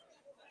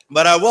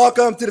But I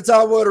welcome to the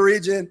Top Water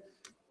region.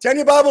 Turn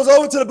your Bibles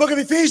over to the book of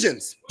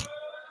Ephesians.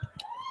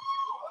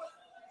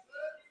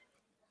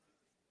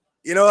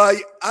 You know,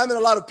 I'm in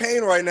a lot of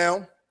pain right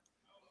now.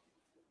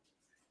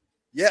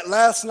 Yet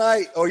last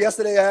night or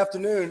yesterday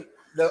afternoon,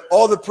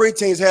 all the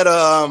preteens had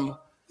a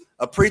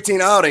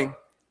preteen outing,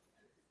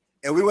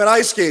 and we went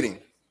ice skating.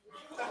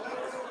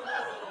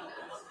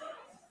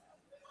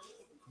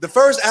 The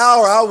first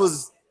hour, I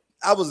was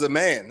a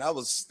man. I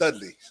was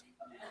studly.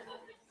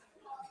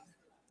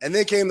 And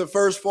then came the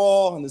first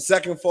fall and the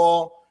second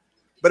fall.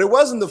 But it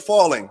wasn't the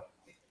falling.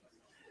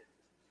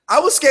 I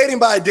was skating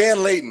by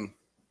Dan Layton.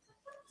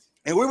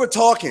 And we were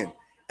talking.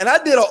 And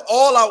I did an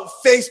all-out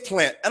face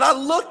plant. And I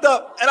looked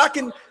up and I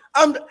think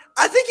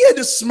he had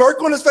this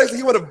smirk on his face.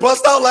 He would have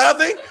bust out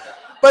laughing.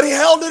 But he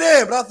held it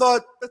in. But I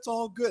thought, that's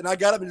all good. And I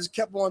got up and just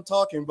kept on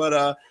talking.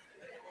 But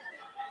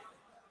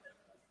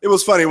it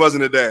was funny,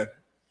 wasn't it, Dan?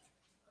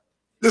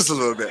 Just a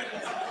little bit.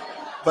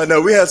 But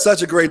no, we had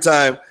such a great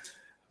time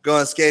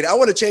going skating. I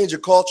want to change the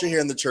culture here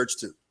in the church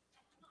too.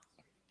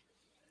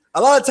 A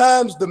lot of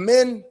times the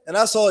men, and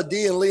I saw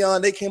Dee and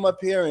Leon, they came up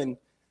here and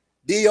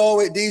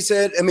Leon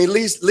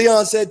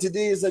said to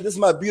Dee, he said, this is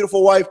my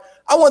beautiful wife.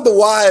 I want the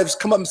wives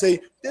come up and say,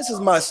 this is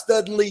my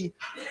studly,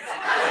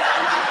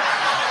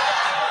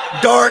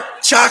 dark,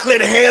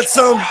 chocolate,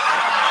 handsome.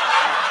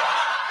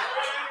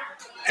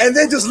 And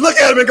then just look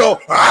at him and go,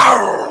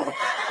 "Arr!"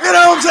 You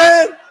know what I'm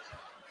saying?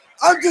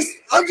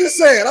 I'm just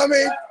saying, I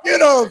mean, you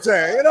know what I'm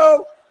saying, you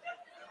know?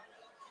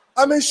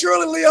 I mean,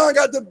 surely Leon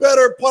got the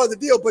better part of the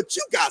deal, but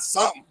you got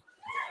something.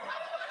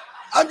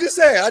 I'm just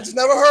saying, I just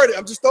never heard it.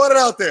 I'm just throwing it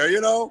out there,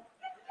 you know?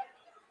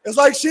 It's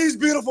like she's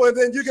beautiful, and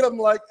then you get up and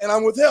like, and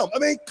I'm with him. I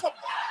mean, come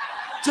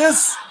on.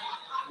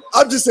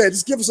 I'm just saying,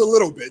 just give us a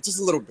little bit,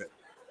 just a little bit.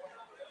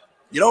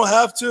 You don't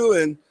have to,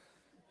 and,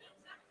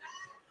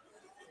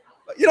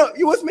 you know,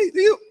 you with me?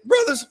 You,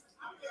 brothers,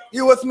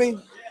 you with me?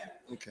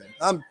 Okay,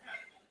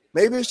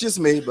 maybe it's just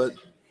me, but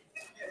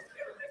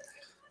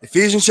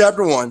Ephesians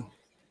chapter 1.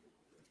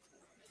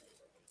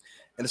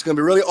 And it's going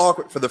to be really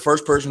awkward for the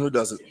first person who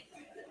does it.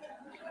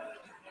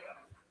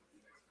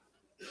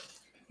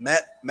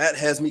 Matt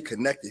has me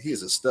connected. He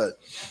is a stud.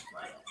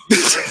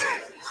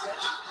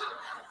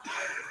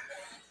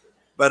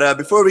 But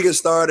before we get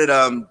started,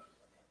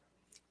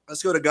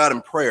 let's go to God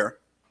in prayer.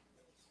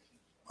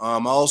 I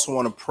also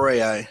want to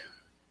pray. I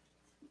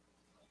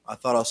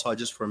thought I saw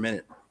just for a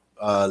minute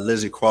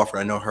Lizzie Crawford.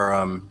 I know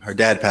her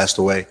dad passed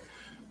away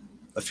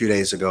a few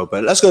days ago.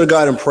 But let's go to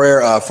God in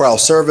prayer for our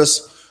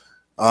service.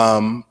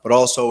 But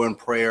also in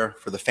prayer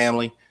for the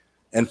family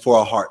and for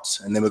our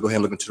hearts. And then we'll go ahead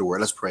and look into the word.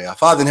 Let's pray.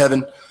 Father in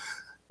heaven,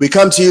 we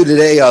come to you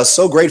today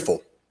so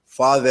grateful,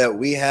 Father, that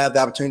we have the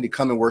opportunity to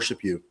come and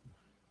worship you.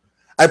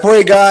 I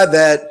pray, God,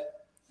 that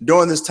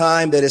during this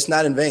time that it's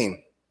not in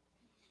vain.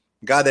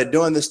 God, that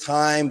during this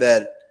time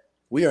that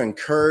we are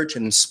encouraged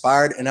and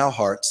inspired in our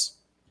hearts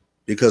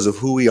because of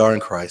who we are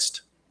in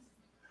Christ.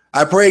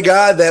 I pray,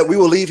 God, that we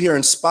will leave here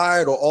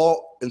inspired or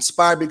all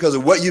inspired because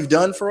of what you've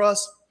done for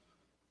us,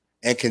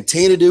 and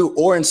continue to do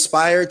or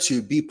inspire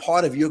to be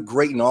part of your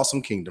great and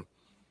awesome kingdom.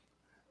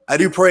 I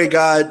do pray,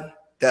 God,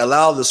 that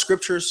allow the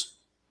scriptures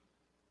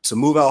to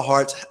move our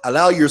hearts.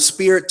 Allow your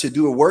spirit to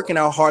do a work in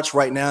our hearts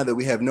right now that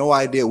we have no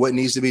idea what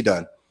needs to be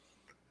done.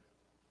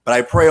 But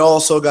I pray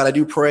also, God, I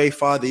do pray,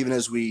 Father, even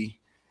as we're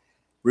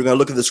going to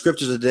look at the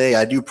scriptures today,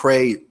 I do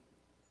pray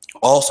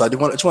also, I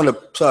just want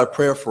to start a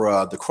prayer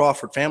for the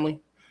Crawford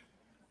family.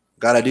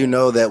 God, I do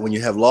know that when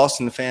you have loss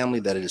in the family,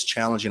 that it is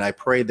challenging. I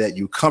pray that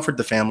you comfort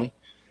the family.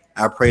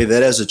 I pray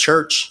that as a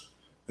church,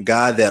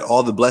 God, that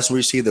all the blessings we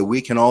receive, that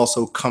we can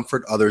also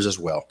comfort others as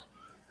well.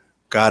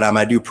 God,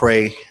 I do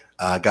pray,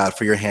 God,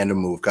 for your hand to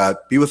move. God,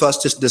 be with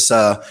us just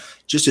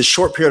this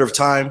short period of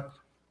time.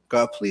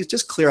 God, please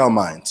just clear our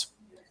minds.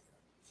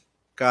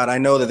 God, I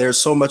know that there's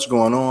so much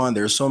going on.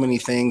 There's so many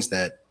things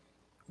that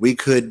we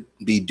could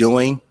be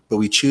doing, but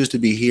we choose to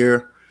be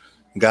here,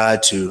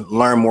 God, to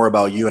learn more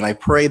about you. And I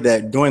pray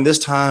that during this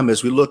time,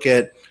 as we look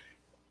at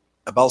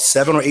about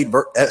 7 or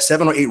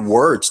 8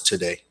 words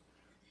today,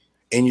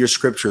 in your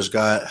scriptures,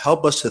 God,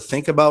 help us to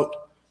think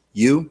about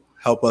you.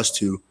 Help us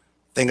to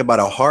think about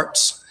our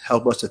hearts.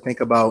 Help us to think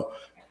about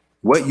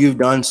what you've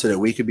done so that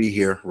we could be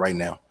here right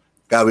now.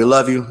 God, we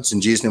love you. It's in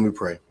Jesus' name we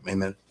pray.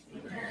 Amen.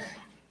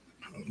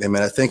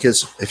 Amen. I think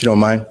it's, if you don't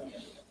mind,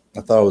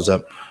 I thought it was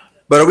up.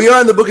 But we are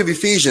in the book of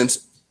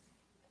Ephesians.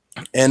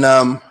 And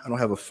I don't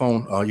have a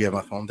phone. Oh, you have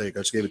my phone. There you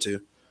go. I just gave it to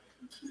you.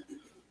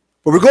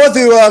 But we're going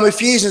through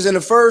Ephesians in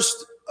the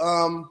first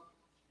 4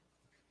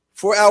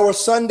 hour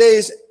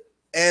Sundays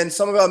and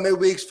some of our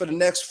midweeks for the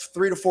next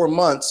 3 to 4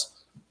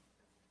 months.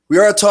 We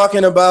are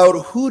talking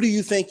about who do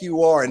you think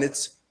you are? And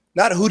it's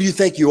not who do you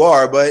think you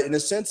are, but in the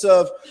sense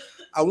of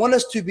I want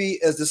us to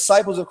be, as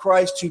disciples of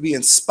Christ, to be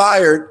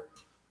inspired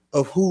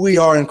of who we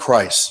are in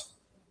Christ.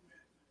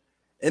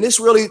 And it's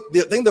really,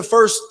 I think the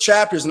first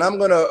chapters, and I'm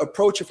going to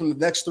approach it from the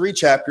next 3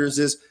 chapters,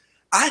 is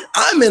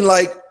I'm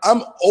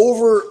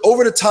over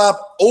the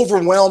top,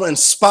 overwhelmed,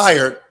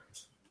 inspired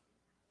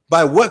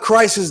by what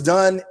Christ has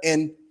done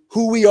and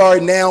who we are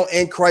now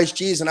in Christ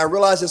Jesus. And I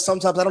realize that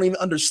sometimes I don't even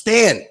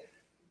understand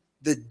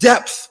the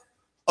depth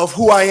of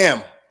who I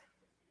am.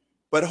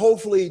 But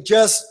hopefully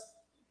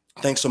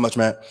thanks so much,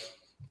 Matt.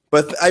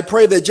 But I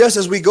pray that just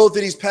as we go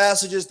through these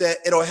passages, that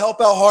it'll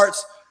help our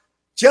hearts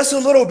just a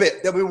little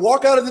bit, that we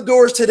walk out of the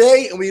doors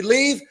today and we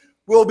leave,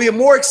 we'll be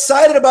more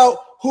excited about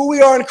who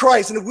we are in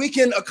Christ. And if we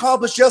can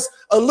accomplish just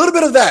a little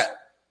bit of that,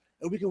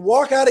 and we can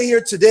walk out of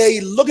here today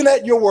looking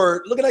at your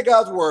word, looking at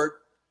God's word,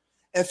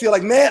 and feel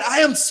like, man, I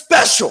am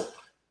special,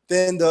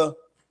 then the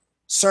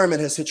sermon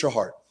has hit your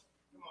heart.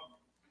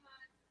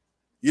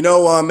 You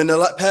know, in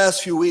the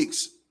past few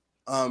weeks,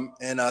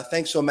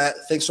 thanks so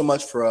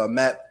much for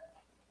Matt.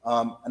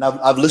 And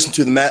I've listened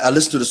to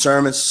the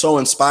sermons, so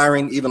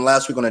inspiring. Even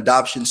last week on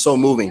adoption, so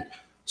moving,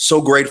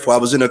 so grateful. I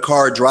was in a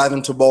car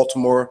driving to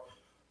Baltimore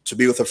to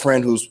be with a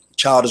friend whose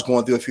child is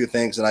going through a few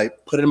things, and I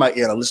put it in my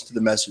ear and I listened to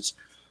the message.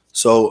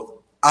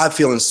 So I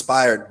feel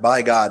inspired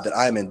by God that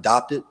I am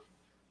adopted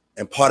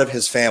and part of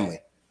his family.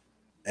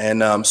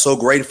 And I'm so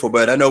grateful.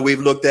 But I know we've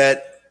looked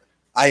at,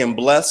 I am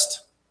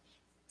blessed.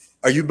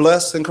 Are you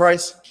blessed in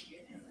Christ?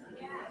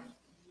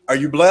 Are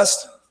you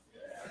blessed?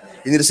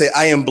 You need to say,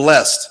 I am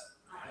blessed.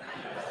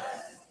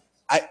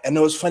 I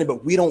know it's funny,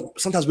 but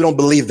sometimes we don't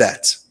believe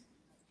that.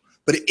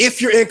 But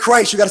if you're in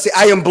Christ, you got to say,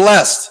 I am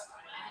blessed.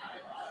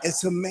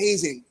 It's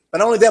amazing. But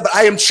not only that, but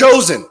I am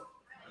chosen.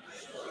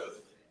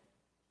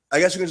 I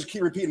guess you can just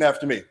keep repeating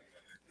after me.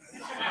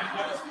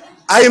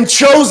 I am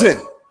chosen.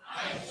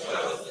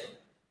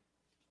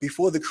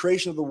 Before the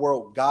creation of the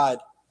world, God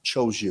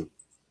chose you.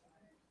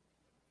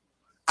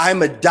 I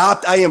am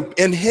adopted. I am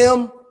in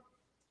him.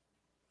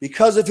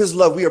 Because of his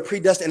love, we are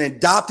predestined and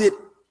adopted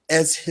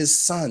as his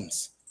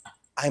sons.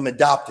 I am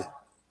adopted.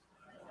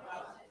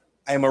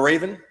 I am a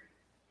raven.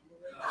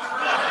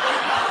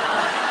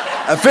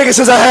 I figured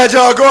since I had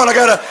y'all going, I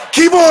got to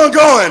keep on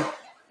going.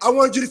 I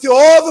wanted you to feel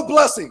all the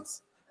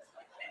blessings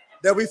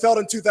that we felt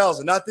in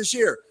 2000, not this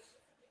year.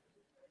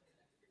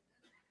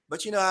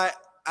 But, you know,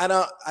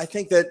 I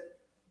think that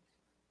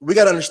we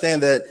got to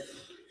understand that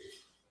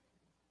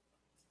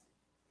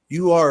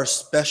you are a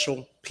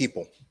special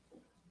people.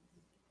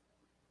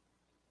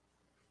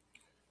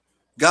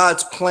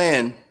 God's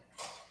plan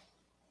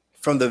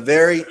from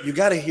you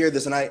got to hear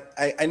this. And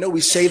I know we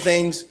say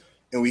things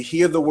and we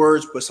hear the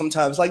words, but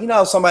sometimes, like, you know,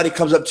 how somebody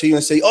comes up to you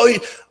and say,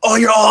 oh,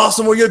 you're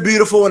awesome, or you're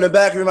beautiful. In the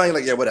back of your mind, you're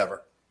like, yeah,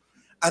 whatever.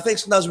 I think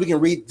sometimes we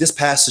can read this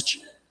passage.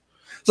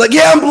 It's like,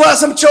 yeah, I'm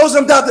blessed, I'm chosen,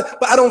 I'm adopted,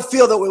 but I don't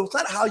feel that way. It's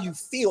not how you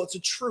feel, it's the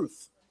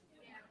truth.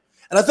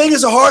 And I think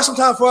it's hard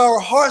sometimes for our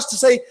hearts to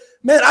say,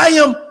 man, I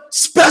am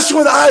special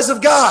in the eyes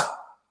of God.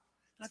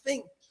 And I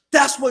think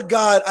that's what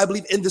God, I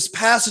believe, in this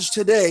passage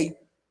today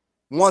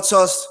wants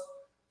us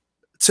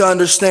to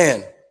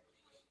understand.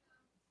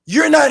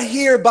 You're not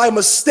here by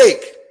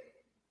mistake.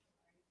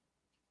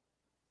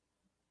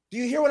 Do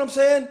you hear what I'm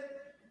saying?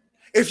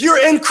 If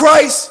you're in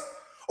Christ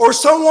or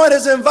someone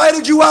has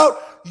invited you out,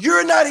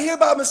 you're not here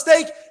by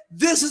mistake.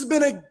 This has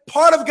been a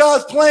part of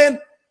God's plan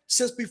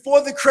since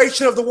before the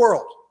creation of the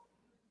world.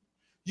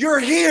 You're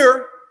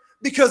here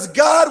because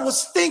God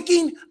was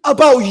thinking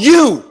about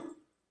you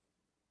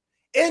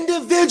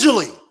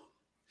individually.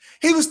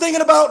 He was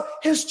thinking about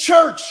his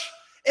church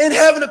and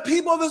having a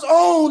people of his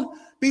own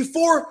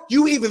before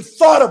you even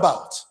thought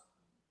about.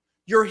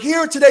 You're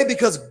here today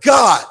because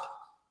God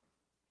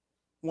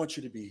wants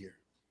you to be here.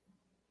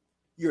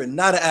 You're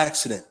not an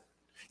accident.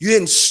 You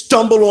didn't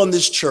stumble on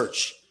this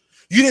church.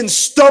 You didn't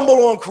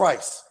stumble on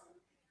Christ.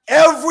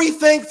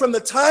 Everything from the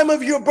time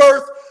of your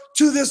birth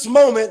to this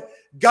moment,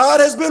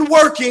 God has been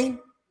working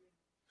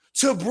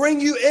to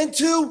bring you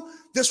into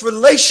this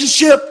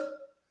relationship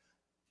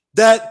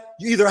that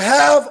you either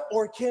have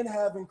or can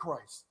have in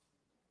Christ.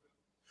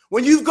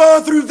 When you've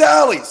gone through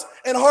valleys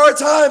and hard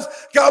times,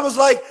 God was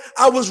like,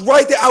 I was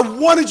right there. I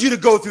wanted you to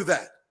go through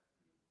that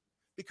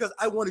because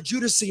I wanted you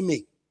to see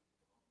me.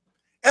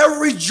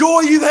 Every joy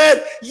you've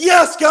had,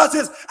 yes, God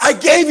says, I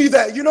gave you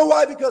that. You know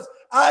why? Because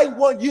I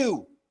want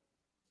you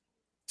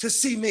to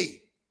see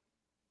me.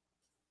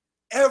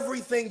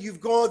 Everything you've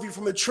gone through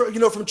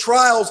from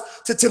trials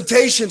to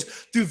temptations,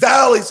 through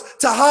valleys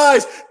to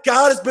highs,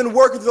 God has been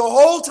working through the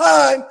whole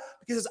time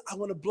because I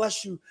want to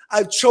bless you.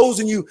 I've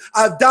chosen you.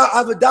 I've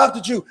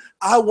adopted you.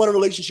 I want a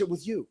relationship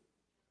with you.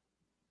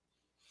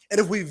 And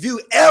if we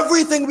view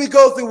everything we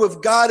go through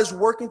with God is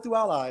working through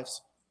our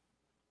lives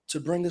to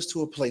bring us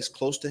to a place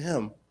close to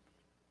him,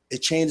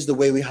 it changes the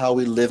way how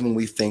we live and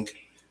we think.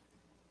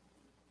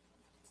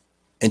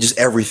 And just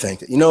everything.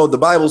 You know, the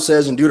Bible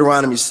says in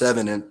Deuteronomy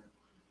 7, and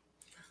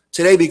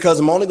today, because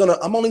I'm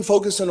only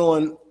focusing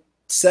on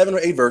 7 or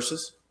 8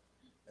 verses,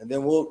 and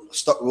then we'll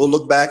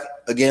look back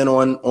again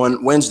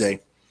on Wednesday.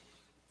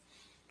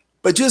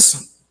 But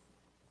just,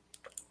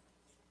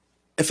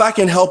 if I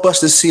can help us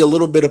to see a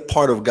little bit of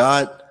part of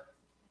God,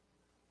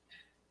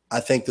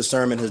 I think the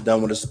sermon has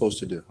done what it's supposed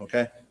to do,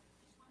 okay?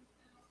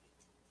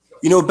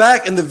 You know,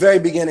 back in the very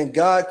beginning,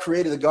 God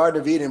created the Garden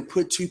of Eden and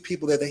put 2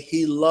 people there that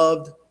he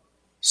loved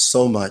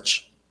so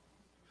much.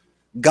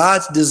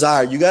 God's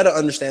desire, you got to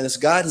understand this,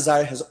 God's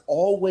desire has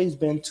always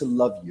been to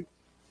love you.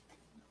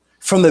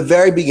 from the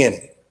very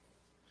beginning.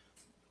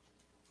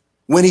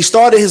 When he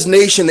started his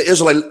nation, the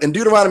Israelite, in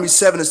Deuteronomy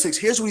 7:6,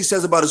 here's what he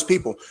says about his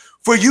people.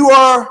 For you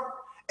are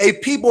a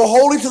people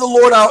holy to the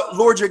Lord, our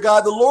Lord your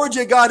God. The Lord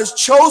your God has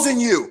chosen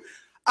you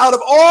out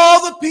of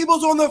all the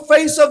peoples on the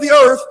face of the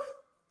earth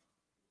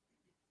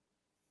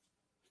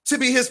to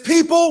be his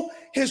people,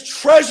 his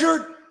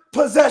treasured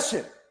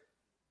possession.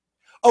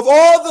 Of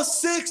all the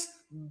 6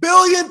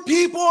 billion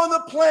people on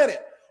the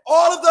planet,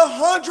 all of the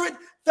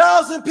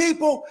 100,000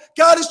 people,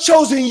 God has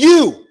chosen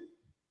you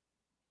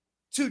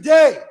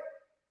today,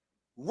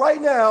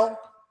 right now,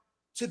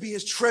 to be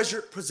his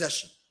treasured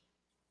possession.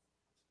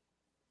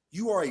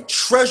 You are a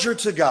treasure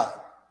to God.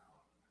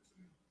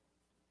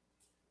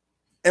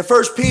 In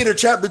 1 Peter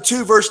chapter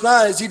 2, verse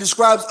 9, as he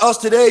describes us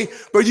today,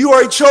 but you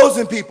are a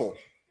chosen people.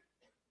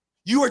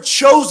 You are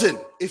chosen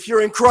if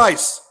you're in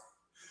Christ.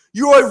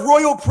 You are a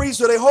royal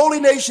priesthood, a holy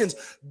nation,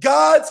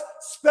 God's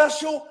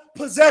special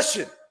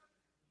possession.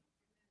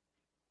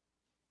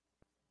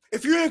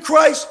 If you're in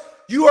Christ,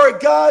 you are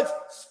God's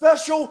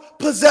special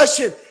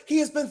possession. He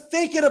has been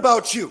thinking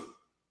about you.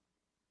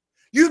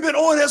 You've been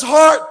on his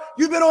heart.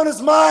 You've been on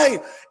his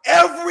mind.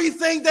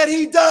 Everything that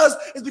he does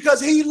is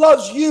because he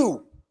loves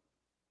you.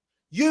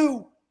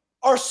 You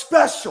are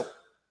special.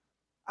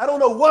 I don't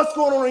know what's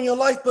going on in your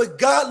life, but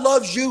God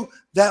loves you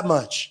that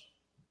much.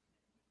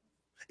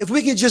 If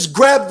we could just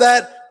grab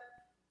that,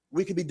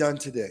 we could be done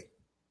today.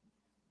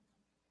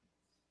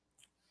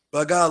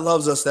 But God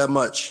loves us that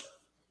much.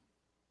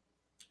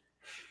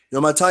 You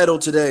know, my title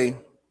today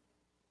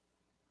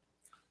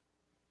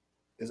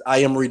is I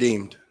Am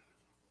Redeemed.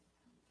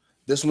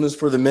 This one is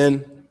for the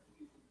men.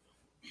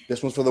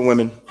 This one's for the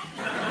women.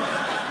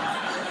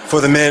 For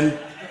the men.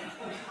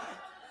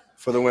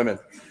 For the women.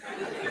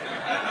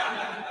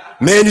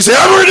 Men, you say,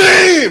 I'm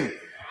redeemed.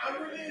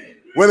 I'm redeemed.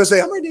 Women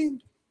say, I'm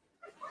redeemed.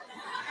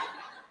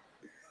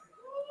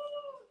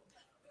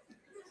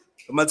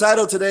 But my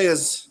title today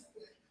is,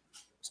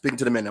 speaking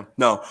to the men now,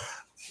 no,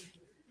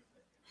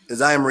 is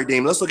I Am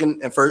Redeemed. Let's look in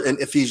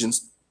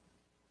Ephesians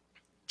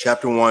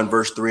chapter 1,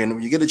 verse 3. And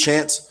when you get a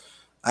chance,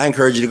 I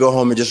encourage you to go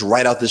home and just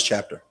write out this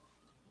chapter.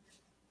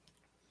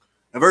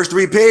 In verse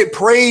 3,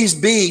 praise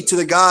be to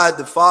the God,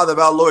 the Father of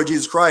our Lord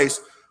Jesus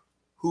Christ,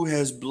 who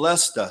has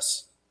blessed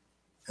us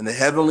in the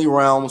heavenly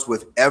realms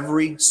with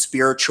every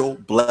spiritual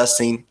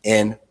blessing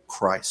in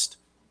Christ.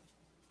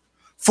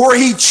 For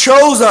he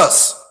chose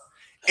us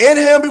in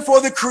him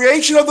before the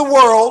creation of the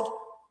world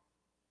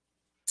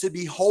to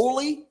be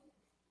holy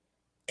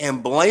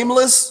and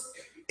blameless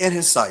in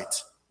his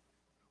sight.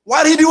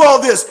 Why did he do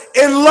all this?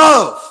 In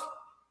love,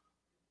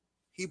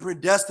 he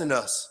predestined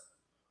us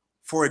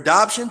for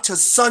adoption to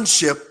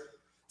sonship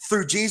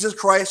through Jesus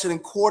Christ and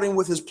according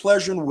with his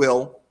pleasure and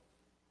will,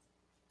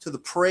 to the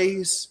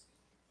praise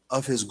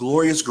of his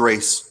glorious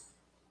grace,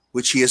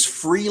 which he has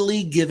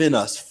freely given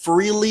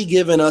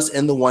us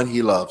in the one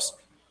he loves.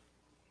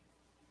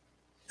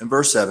 In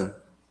verse 7,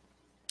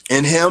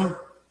 in him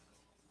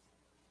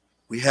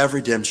we have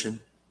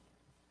redemption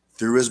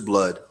through his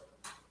blood,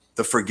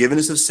 the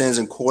forgiveness of sins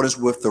in accordance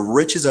with the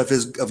riches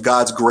of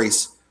God's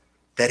grace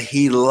that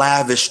he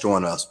lavished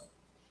on us.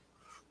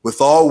 With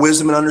all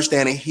wisdom and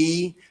understanding,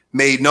 he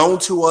made known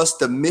to us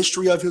the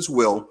mystery of his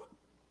will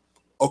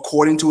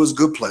according to his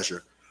good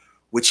pleasure,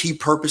 which he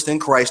purposed in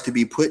Christ to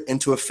be put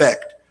into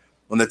effect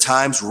when the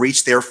times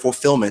reach their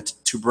fulfillment,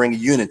 to bring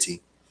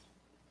unity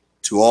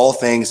to all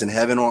things in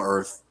heaven or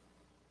earth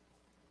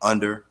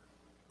under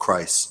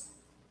Christ.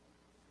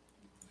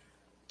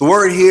 The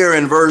word here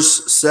in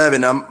verse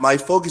 7, my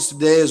focus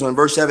today is on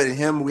verse 7. In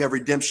him we have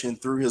redemption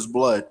through his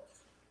blood.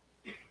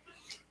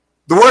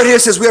 The word here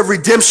says we have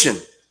redemption.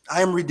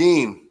 I am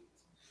redeemed.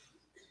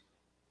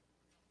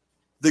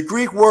 The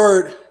Greek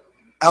word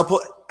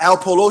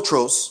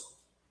apolotros,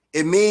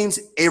 it means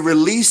a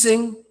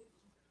releasing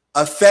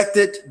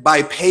affected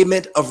by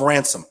payment of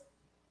ransom.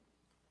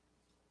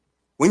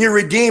 When you're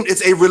redeemed,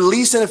 it's a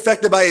releasing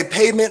affected by a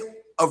payment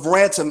of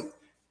ransom.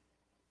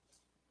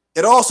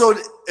 It also,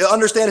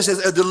 understand, it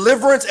says a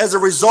deliverance as a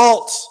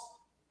result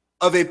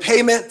of a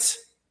payment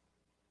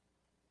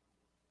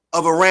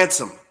of a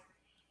ransom.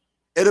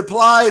 It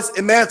implies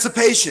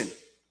emancipation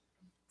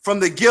from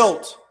the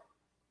guilt,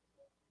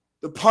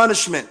 the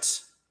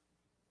punishment,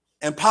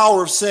 and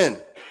power of sin.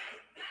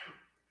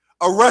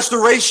 A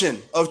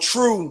restoration of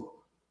true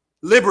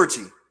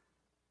liberty.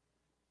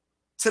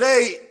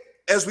 Today,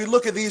 as we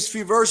look at these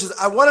few verses,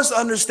 I want us to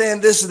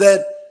understand this,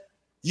 that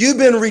you've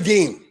been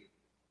redeemed.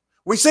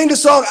 We sing the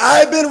song,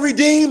 I've been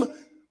redeemed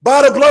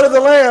by the blood of the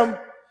Lamb,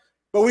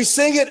 but we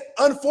sing it,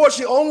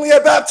 unfortunately, only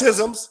at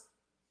baptisms.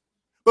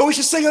 But we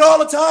should sing it all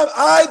the time.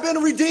 I've been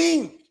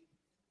redeemed.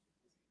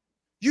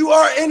 You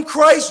are in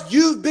Christ.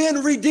 You've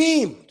been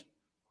redeemed.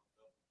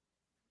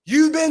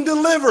 You've been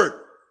delivered.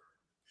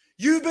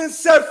 You've been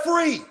set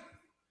free.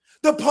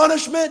 The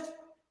punishment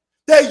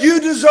that you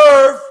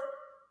deserve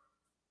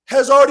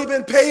has already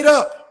been paid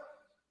up.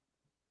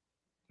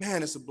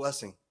 Man, it's a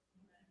blessing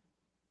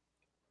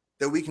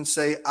that we can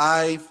say,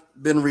 I've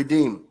been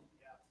redeemed.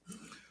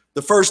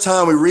 The first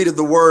time we read of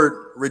the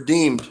word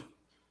redeemed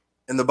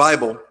in the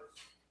Bible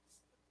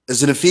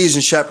is in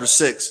Ephesians chapter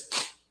 6.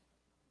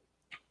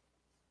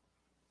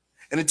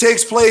 And it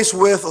takes place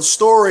with a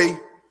story.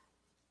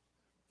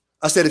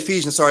 I said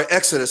Ephesians,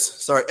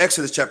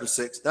 Exodus chapter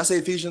 6. Did I say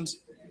Ephesians?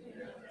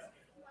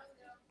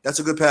 That's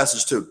a good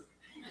passage too.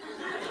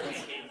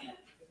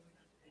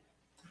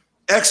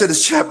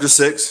 Exodus chapter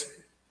 6.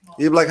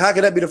 You'd be like, how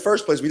can that be the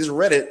first place? We just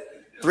read it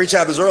 3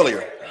 chapters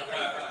earlier.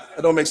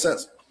 That don't make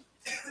sense.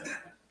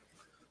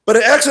 But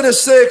in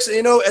Exodus 6,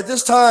 at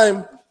this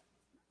time,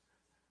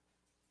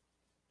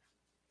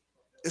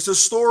 it's a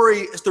story,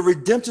 it's the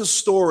redemptive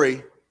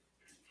story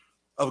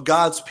of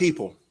God's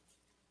people.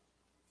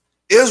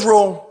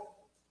 Israel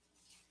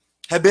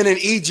had been in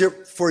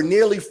Egypt for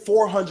nearly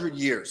 400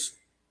 years.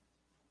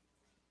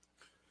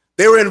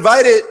 They were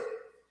invited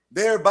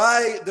there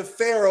by the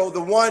Pharaoh,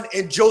 the one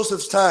in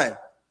Joseph's time.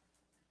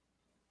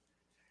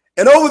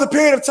 And over the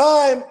period of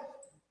time,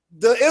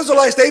 the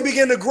Israelites, they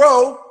began to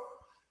grow.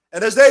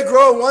 And as they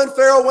grow, one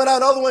Pharaoh went out,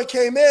 another one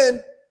came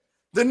in.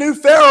 The new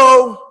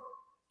Pharaoh,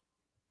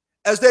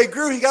 as they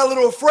grew, he got a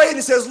little afraid.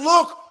 He says,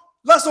 look,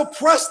 let's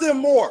oppress them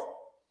more.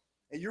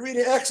 And you read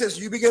in Exodus,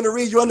 you begin to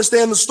read, you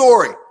understand the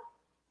story.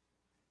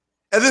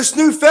 And this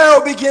new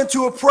Pharaoh began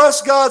to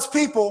oppress God's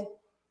people.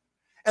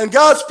 And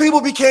God's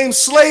people became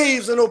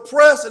slaves and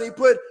oppressed, and he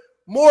put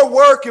more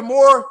work and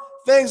more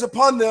things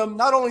upon them.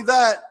 Not only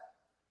that,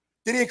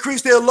 did he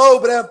increase their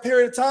load, but after a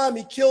period of time,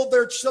 he killed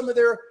some of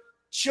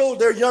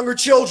their younger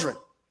children.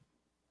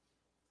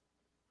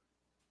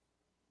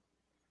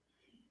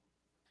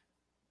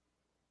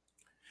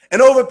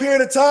 And over a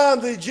period of time,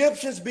 the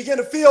Egyptians began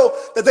to feel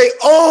that they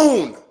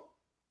own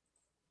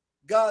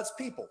God's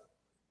people.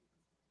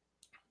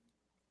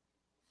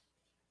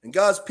 And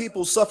God's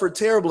people suffered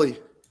terribly,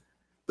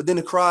 but then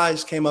the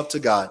cries came up to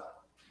God.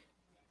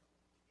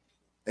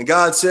 And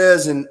God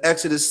says in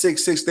Exodus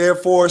 6:6,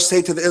 therefore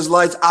say to the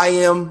Israelites, I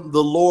am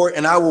the Lord,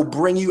 and I will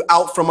bring you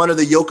out from under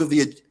the yoke of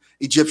the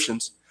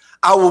Egyptians.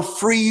 I will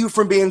free you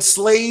from being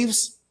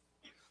slaves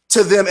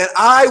to them, and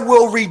I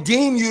will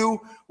redeem you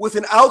with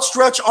an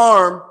outstretched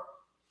arm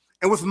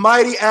and with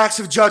mighty acts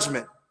of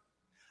judgment.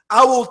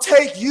 I will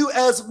take you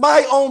as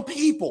my own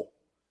people,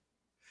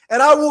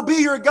 and I will be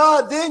your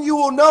God. Then you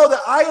will know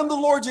that I am the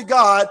Lord your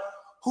God,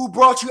 who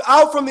brought you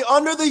out from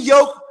under the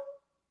yoke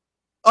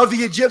of the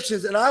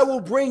Egyptians, and I will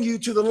bring you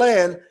to the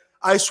land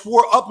I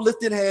swore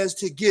uplifted hands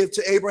to give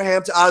to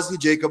Abraham, to Isaac,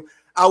 and Jacob.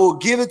 I will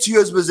give it to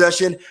you as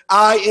possession.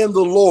 I am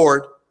the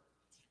Lord,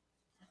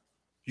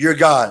 your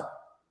God.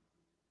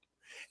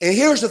 And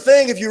here's the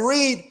thing, if you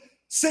read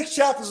 6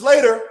 chapters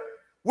later,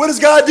 what does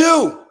God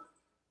do?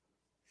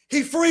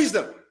 He frees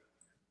them.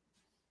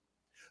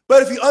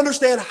 But if you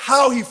understand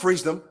how he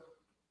frees them,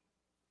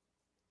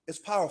 it's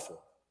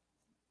powerful.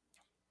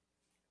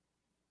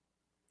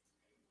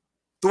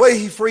 The way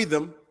he freed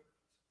them,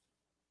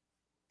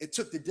 it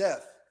took the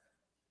death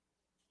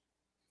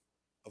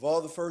of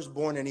all the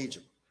firstborn in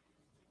Egypt.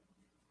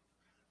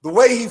 The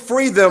way he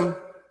freed them,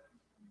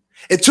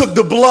 it took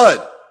the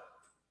blood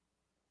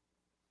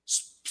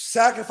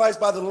sacrificed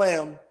by the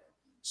lamb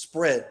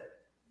spread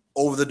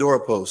over the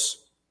doorposts.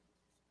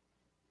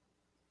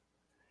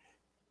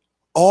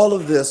 All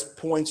of this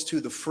points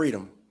to the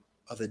freedom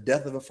of the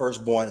death of the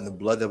firstborn and the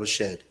blood that was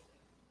shed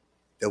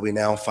that we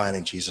now find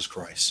in Jesus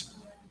Christ.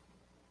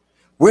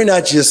 We're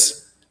not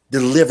just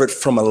delivered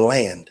from a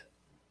land.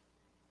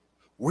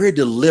 We're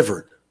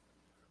delivered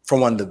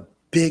from one of the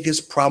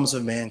biggest problems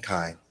of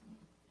mankind.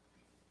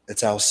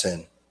 It's our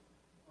sin.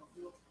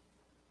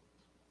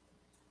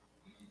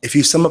 If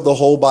you sum up the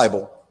whole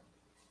Bible,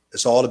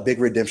 it's all a big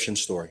redemption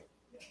story.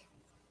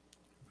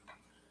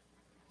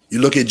 You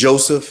look at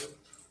Joseph.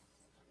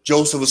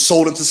 Joseph was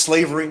sold into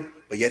slavery,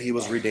 but yet he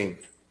was redeemed.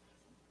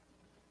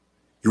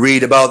 You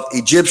read about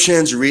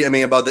Egyptians,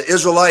 about the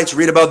Israelites, you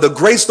read about the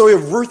great story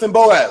of Ruth and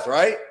Boaz,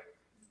 right?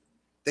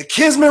 The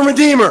kinsman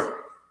redeemer.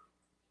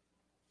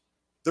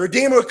 The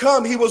redeemer would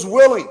come, he was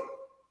willing.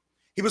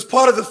 He was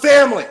part of the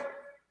family.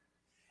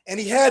 And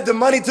he had the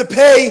money to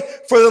pay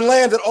for the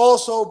land that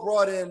also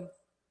brought in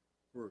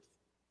Ruth.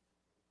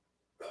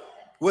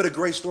 What a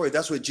great story.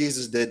 That's what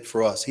Jesus did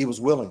for us. He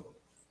was willing.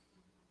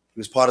 He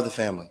was part of the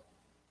family.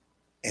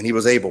 And he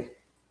was able.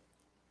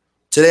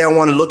 Today, I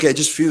want to look at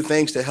just a few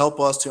things to help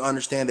us to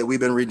understand that we've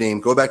been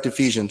redeemed. Go back to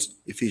Ephesians,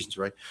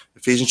 right?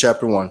 Ephesians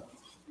chapter 1.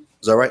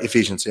 Is that right?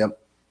 Ephesians, yeah.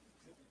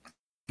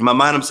 In my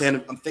mind,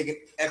 I'm thinking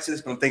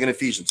Exodus, but I'm thinking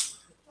Ephesians.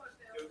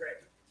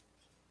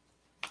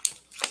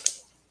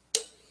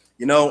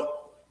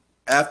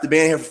 After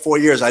being here for 4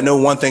 years, I know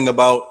one thing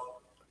about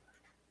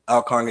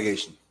our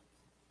congregation.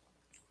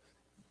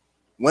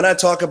 When I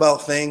talk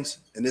about things,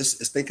 and this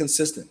is stay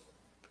consistent,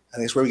 I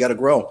think it's where we got to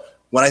grow.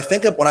 When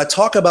I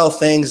talk about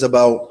things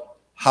about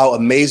how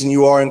amazing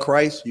you are in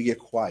Christ, you get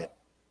quiet.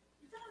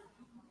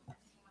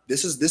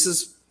 This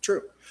is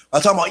true. When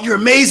I talk about you're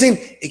amazing,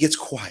 it gets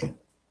quiet.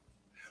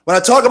 When I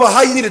talk about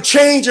how you need to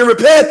change and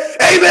repent,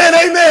 amen,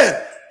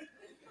 amen.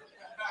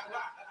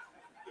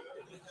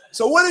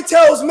 So what it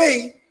tells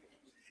me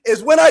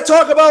is when I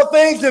talk about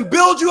things and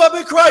build you up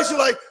in Christ, you're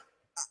like,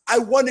 I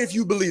wonder if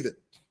you believe it.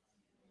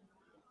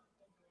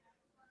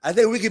 I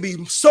think we could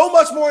be so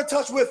much more in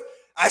touch with,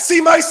 I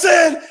see my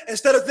sin,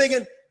 instead of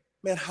thinking,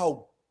 man,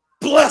 how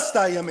blessed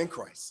I am in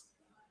Christ.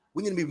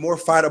 We need to be more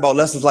fired about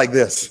lessons like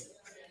this.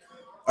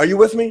 Are you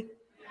with me?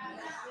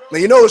 Now,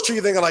 you know it's true.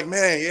 You're thinking like,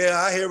 man,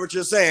 yeah, I hear what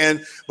you're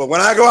saying. But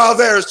when I go out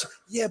there,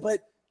 yeah,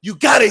 but you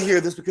got to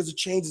hear this because it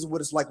changes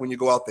what it's like when you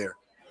go out there.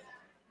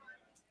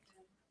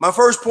 My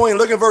first point,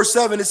 look at verse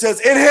 7. It says,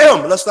 in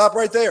him. Let's stop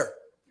right there.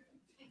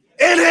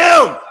 In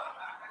him.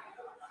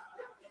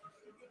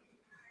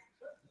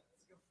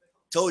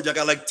 Told you I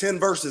got like 10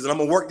 verses and I'm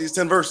going to work these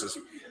 10 verses.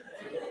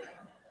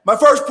 My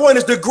first point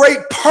is the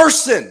great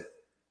person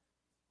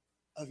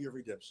of your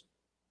redemption.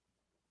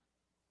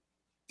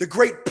 The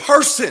great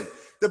person.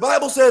 The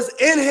Bible says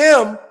in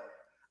him,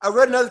 I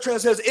read another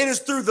translation, says it is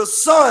through the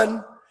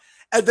Son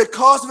at the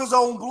cost of his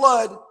own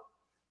blood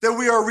that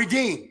we are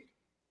redeemed.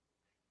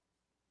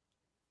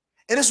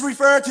 And it's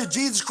referring to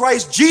Jesus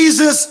Christ.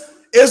 Jesus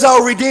is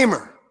our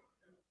Redeemer.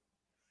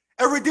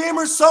 A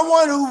Redeemer is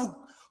someone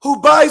who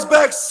buys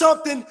back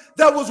something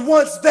that was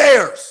once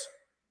theirs.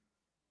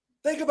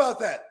 Think about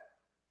that.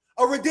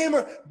 A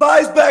Redeemer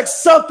buys back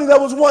something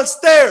that was once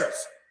theirs.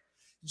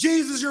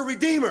 Jesus is your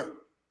Redeemer.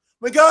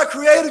 When God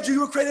created you, you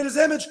were created in his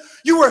image.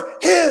 You were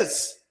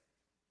his.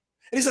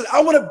 And he says,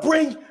 I want to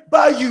bring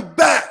by you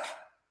back.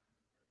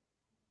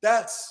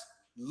 That's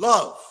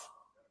love.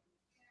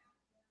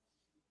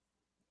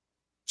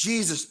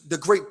 Jesus, the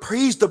great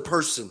priest, the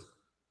person.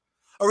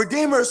 A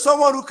redeemer is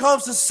someone who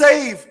comes to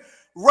save,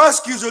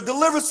 rescues, or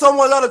delivers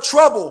someone out of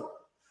trouble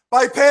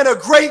by paying a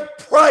great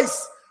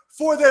price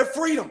for their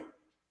freedom.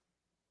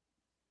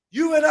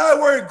 You and I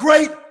were in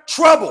great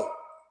trouble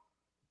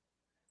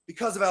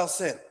because of our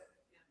sin.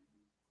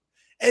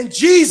 And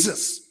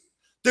Jesus,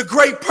 the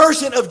great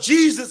person of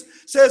Jesus,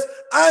 says,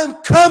 I'm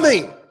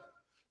coming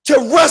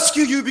to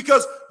rescue you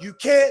because you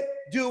can't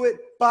do it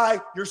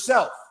by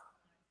yourself.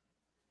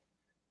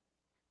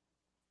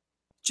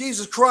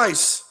 Jesus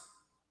Christ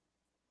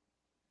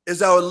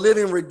is our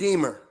living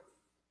Redeemer.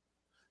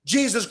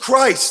 Jesus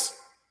Christ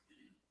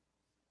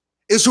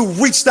is who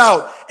reached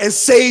out and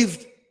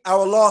saved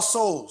our lost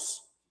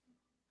souls.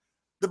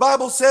 The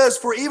Bible says,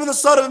 for even the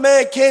Son of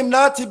Man came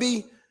not to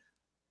be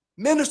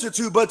ministered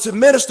to, but to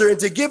minister and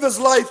to give his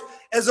life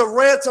as a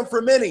ransom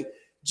for many.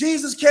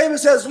 Jesus came and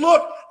says,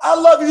 look, I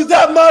love you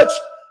that much.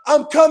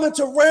 I'm coming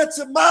to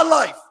ransom my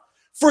life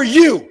for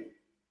you.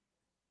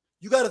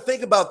 You got to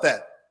think about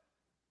that.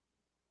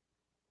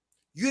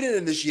 You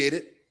didn't initiate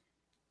it.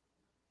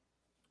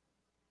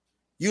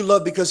 You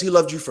loved because he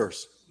loved you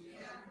first.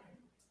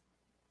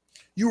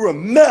 You were a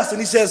mess,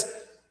 and he says,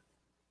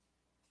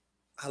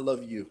 I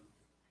love you.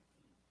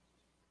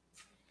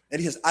 And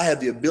he says, I have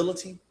the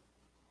ability,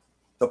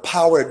 the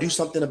power to do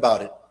something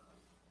about it,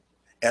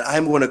 and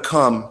I'm going to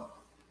come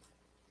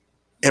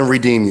and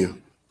redeem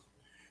you.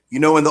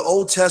 You know, in the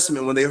Old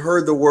Testament, when they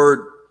heard the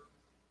word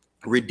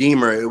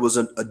redeemer, it was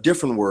a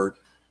different word,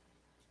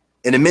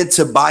 and it meant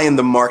to buy in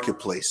the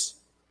marketplace.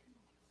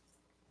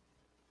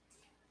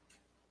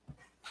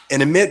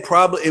 And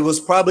it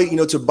was probably,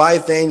 to buy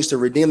things, to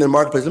redeem the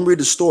marketplace. Let me read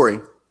the story.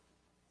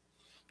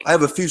 I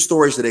have a few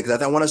stories today because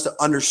I want us to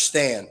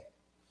understand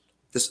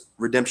this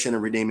redemption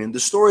and redeeming. The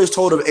story is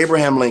told of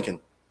Abraham Lincoln,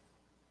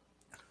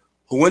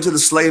 who went to the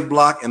slave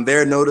block and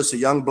there noticed a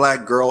young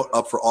black girl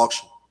up for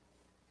auction.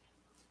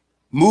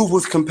 Moved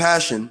with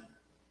compassion,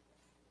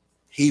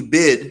 he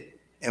bid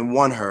and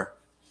won her.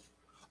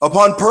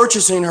 Upon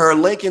purchasing her,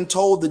 Lincoln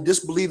told the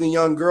disbelieving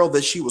young girl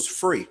that she was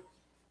free.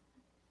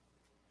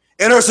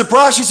 In her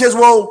surprise, she says,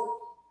 well,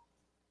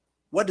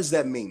 what does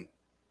that mean?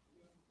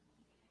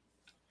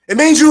 It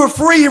means you were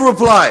free, he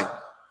replied.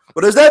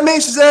 But does that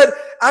mean, she said,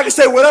 I can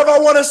say whatever I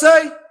want to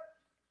say?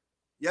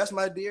 Yes,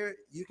 my dear,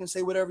 you can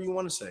say whatever you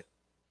want to say.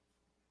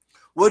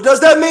 Well, does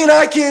that mean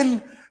I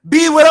can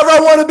be whatever I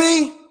want to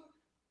be?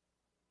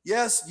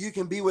 Yes, you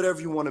can be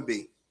whatever you want to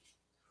be.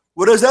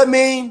 Well, does that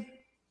mean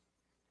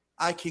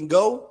I can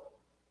go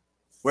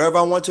wherever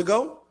I want to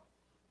go?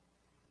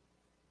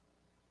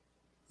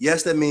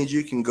 Yes, that means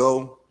you can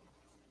go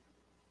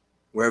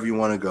wherever you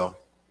want to go.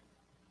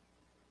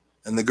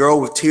 And the girl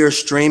with tears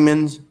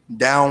streaming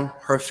down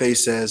her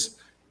face says,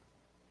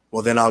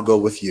 well, then I'll go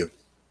with you.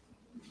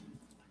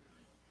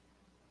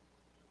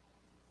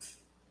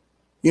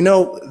 You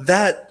know,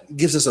 that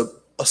gives us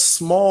a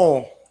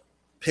small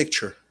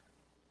picture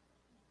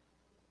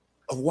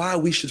of why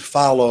we should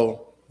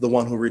follow the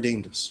one who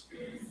redeemed us.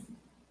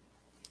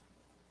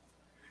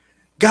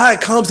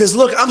 God comes and says,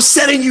 look, I'm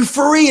setting you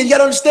free. And you got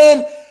to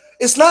understand,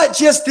 it's not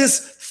just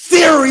this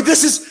theory.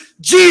 This is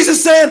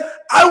Jesus saying,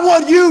 I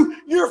want you,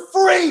 you're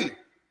free.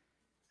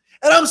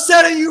 And I'm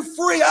setting you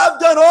free. I've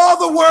done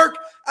all the work.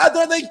 I've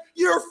done things.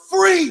 You're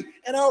free.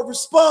 And our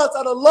response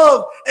out of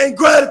love and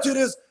gratitude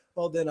is,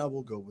 well, then I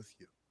will go with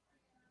you.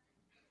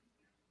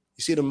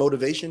 You see the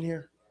motivation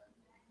here?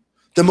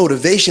 The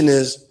motivation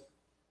is,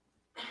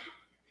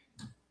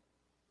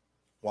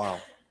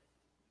 wow,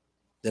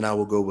 then I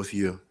will go with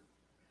you.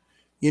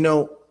 You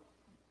know,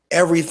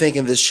 everything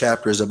in this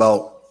chapter is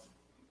about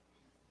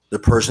the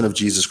person of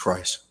Jesus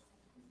Christ.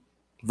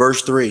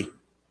 Verse 3,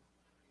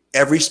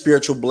 Every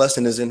spiritual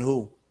blessing is in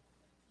who?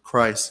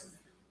 Christ.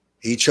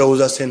 He chose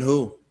us in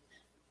who?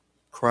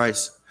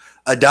 Christ.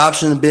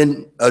 Adoption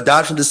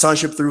to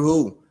sonship through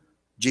who?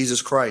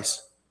 Jesus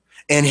Christ.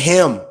 In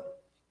him,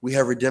 we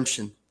have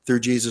redemption through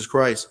Jesus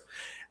Christ.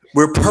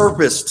 We're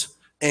purposed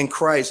in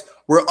Christ.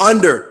 We're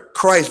under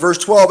Christ. Verse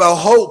 12, our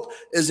hope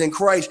is in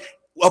Christ.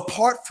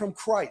 Apart from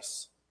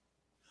Christ,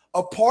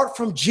 apart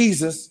from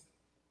Jesus,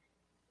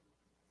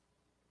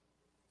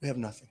 we have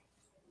nothing.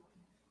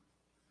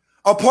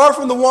 Apart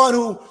from the one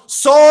who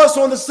saw us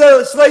on the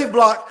slave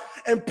block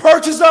and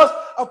purchased us,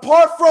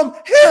 apart from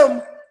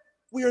him,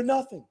 we are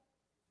nothing.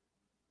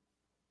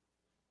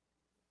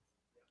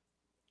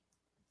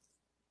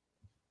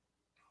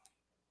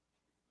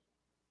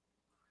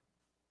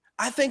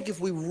 I think if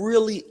we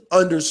really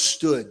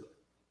understood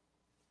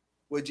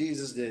what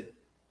Jesus did,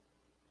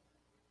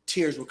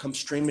 tears would come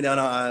streaming down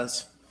our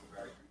eyes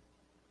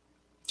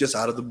just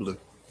out of the blue.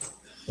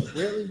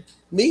 Really?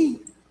 Me?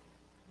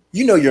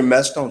 You know your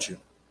mess, don't you?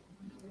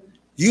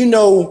 You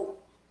know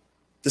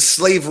the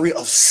slavery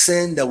of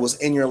sin that was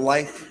in your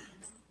life.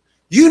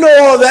 You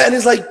know all that, and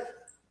it's like,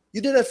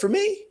 you did that for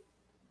me?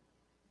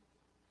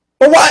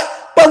 But why?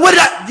 But what did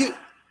I?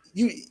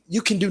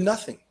 You can do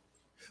nothing.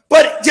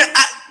 But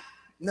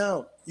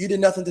no, you did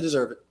nothing to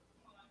deserve it.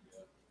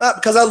 Not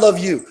because I love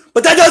you.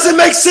 But that doesn't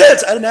make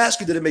sense. I didn't ask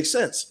you, did it make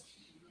sense?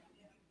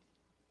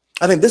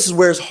 I think this is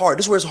where it's hard.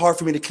 This is where it's hard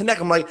for me to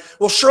connect. I'm like,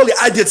 well, surely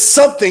I did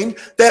something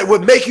that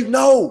would make you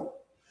know.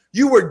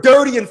 You were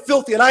dirty and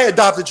filthy, and I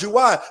adopted you.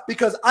 Why?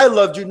 Because I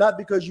loved you, not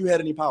because you had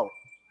any power.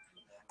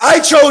 I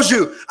chose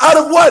you out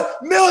of what?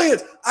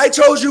 Millions. I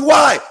chose you.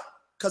 Why?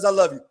 Because I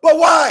love you. But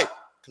why?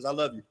 Because I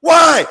love you.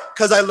 Why?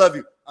 Because I love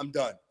you. I'm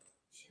done.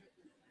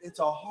 It's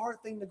a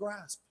hard thing to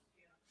grasp.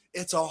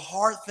 It's a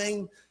hard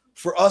thing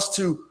for us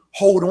to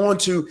hold on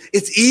to.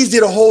 It's easy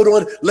to hold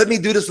on. Let me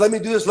do this. Let me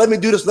do this. Let me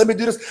do this. Let me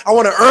do this. I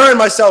want to earn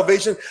my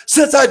salvation.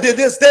 Since I did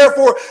this,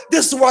 therefore,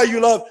 this is why you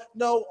love.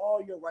 No,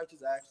 all your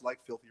righteous acts like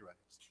filthy rags.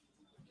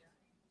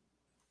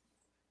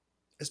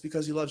 It's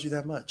because he loves you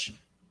that much.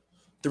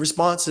 The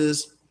response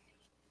is,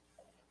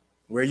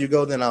 where you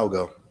go, then I'll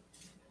go.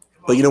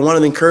 But you know, one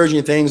of the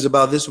encouraging things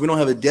about this, we don't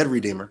have a dead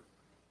Redeemer.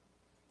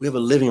 We have a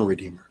living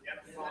Redeemer.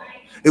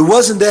 It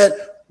wasn't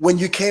that when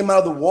you came out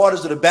of the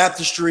waters of the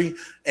baptistry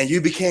and you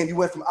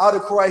went from out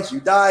of Christ, you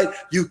died,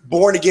 you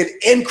born again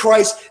in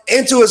Christ,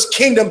 into his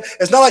kingdom.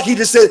 It's not like he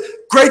just said,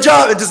 great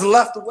job, and just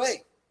left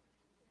away.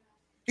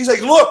 He's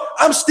like, look,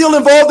 I'm still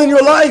involved in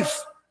your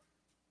life.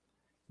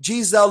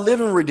 Jesus, our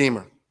living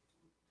Redeemer.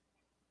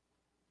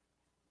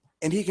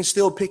 And he can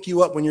still pick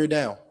you up when you're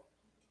down.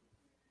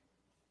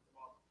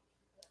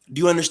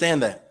 Do you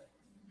understand that?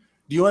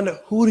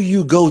 Who do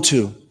you go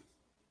to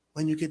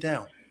when you get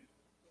down?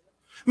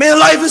 Man,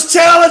 life is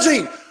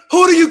challenging.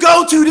 Who do you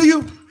go to? Do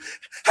you,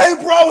 hey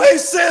bro, hey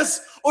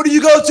sis, or do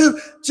you go to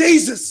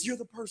Jesus? You're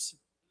the person.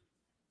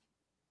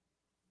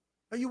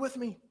 Are you with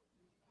me?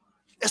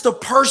 It's the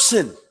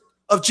person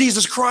of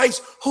Jesus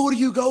Christ. Who do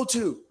you go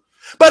to?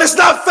 But it's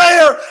not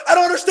fair. I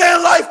don't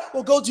understand life.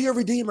 Well, go to your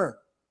Redeemer.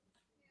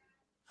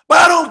 But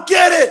I don't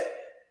get it.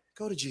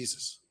 Go to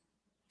Jesus.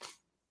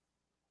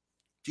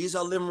 Jesus,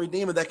 our living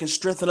Redeemer that can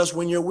strengthen us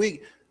when you're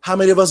weak. How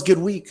many of us get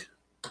weak?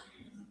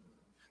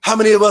 How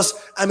many of us,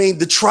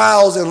 the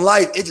trials in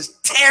life, it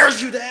just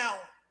tears you down.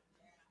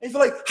 And you feel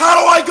like,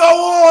 how do I go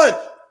on?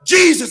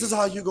 Jesus is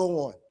how you go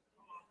on.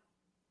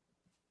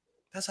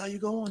 That's how you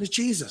go on. It's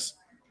Jesus.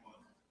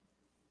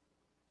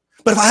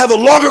 But if I have a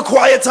longer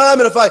quiet time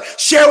and if I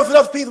share with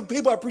enough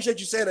people, I appreciate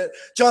you saying that,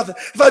 Jonathan.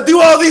 If I do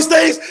all these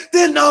things,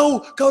 then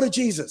no, go to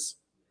Jesus.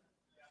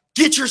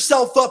 Get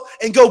yourself up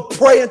and go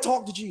pray and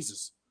talk to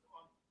Jesus.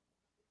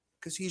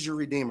 Because he's your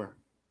Redeemer.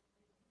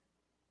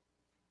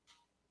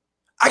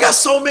 I got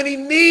so many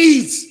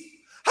needs.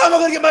 How am I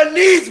going to get my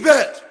needs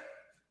met?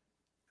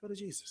 Go to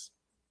Jesus.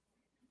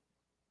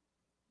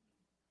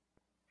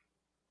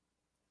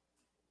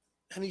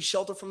 I need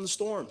shelter from the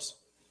storms.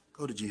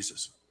 Go to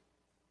Jesus.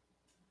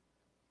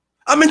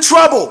 I'm in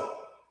trouble.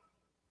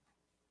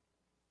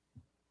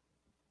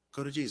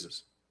 Go to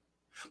Jesus.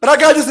 But I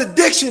got this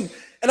addiction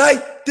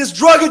and this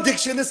drug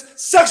addiction, this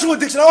sexual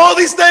addiction, all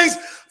these things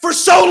for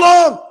so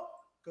long.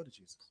 Go to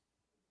Jesus.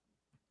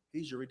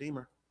 He's your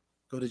Redeemer.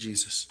 Go to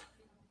Jesus.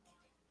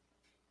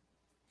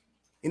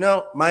 You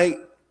know,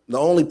 the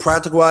only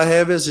practical I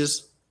have is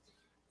just,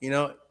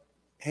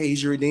 hey,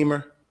 he's your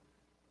Redeemer.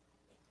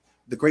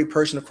 The great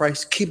person of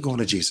Christ, keep going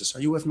to Jesus.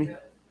 Are you with me?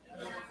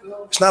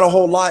 It's not a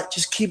whole lot.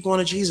 Just keep going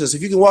to Jesus.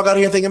 If you can walk out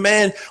here thinking,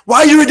 man,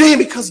 why are you redeemed?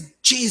 Because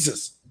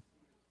Jesus.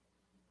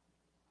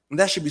 And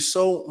that should be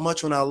so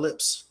much on our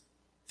lips.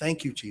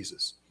 Thank you,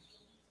 Jesus.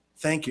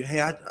 Thank you.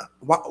 Hey,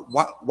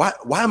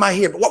 why am I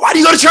here? Why do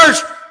you go to church?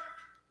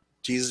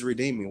 Jesus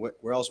redeemed me.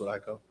 Where else would I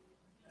go?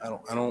 I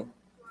don't.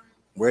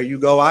 Where you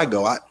go, I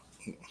go. I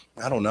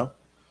don't know.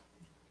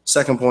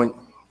 Second point.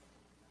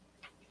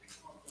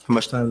 How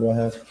much time do I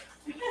have?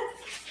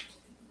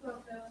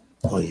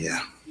 Oh,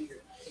 yeah.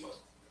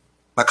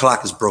 My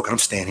clock is broken. I'm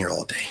staying here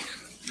all day.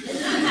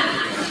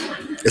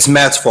 It's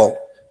Matt's fault.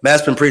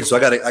 Matt's been preaching, so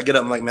I get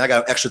up, I'm like, man, I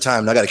got extra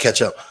time, and I got to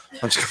catch up.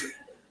 I'm just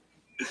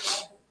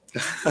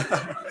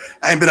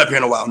I ain't been up here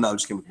in a while. No, I'm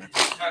just kidding, man.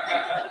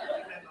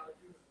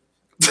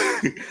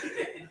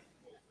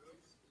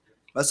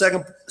 My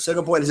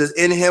second point, it says,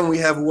 in him we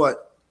have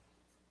what?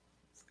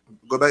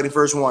 Go back to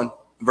verse 1.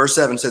 Verse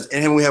 7 says,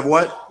 in him we have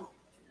what?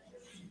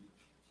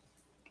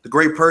 The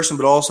great person,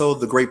 but also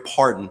the great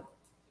pardon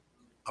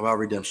of our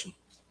redemption.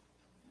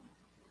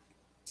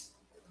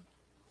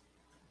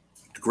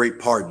 The great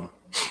pardon.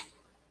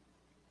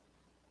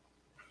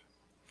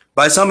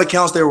 By some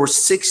accounts, there were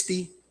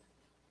 60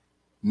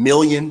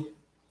 million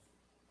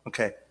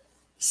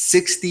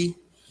 60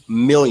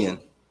 million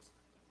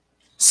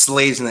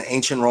slaves in the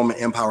ancient Roman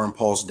Empire in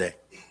Paul's day.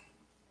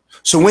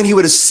 So when he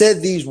would have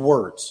said these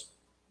words,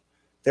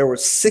 there were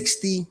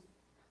 60,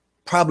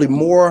 probably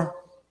more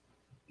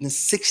than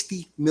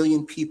 60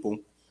 million people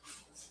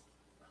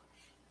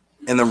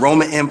in the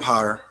Roman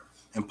Empire.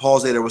 In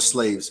Paul's day, there were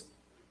slaves.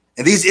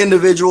 And these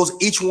individuals,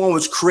 each one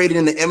was created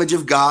in the image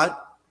of God,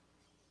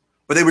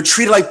 but they were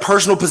treated like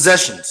personal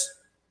possessions,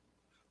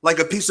 like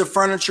a piece of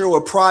furniture or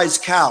a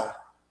prized cow,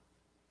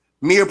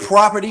 mere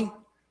property,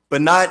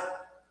 but not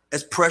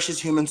as precious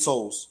human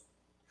souls.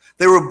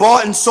 They were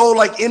bought and sold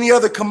like any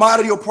other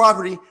commodity or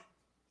property.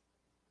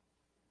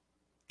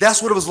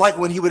 That's what it was like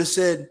when he would have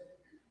said,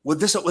 what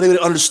they would have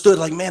understood,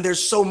 like, man,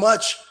 there's so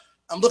much.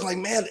 I'm looking like,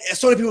 man,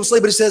 so many people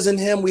slave, but it says in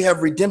him we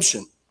have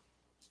redemption.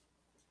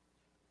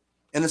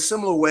 In a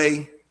similar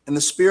way, in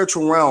the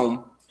spiritual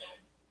realm,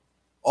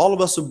 all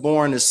of us are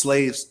born as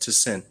slaves to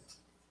sin.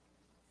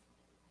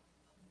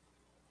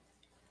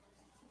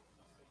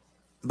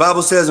 The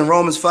Bible says in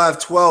Romans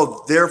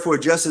 5:12, therefore,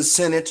 just as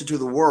sin entered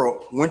the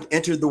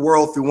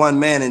world through one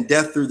man, and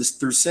death through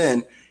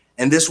sin,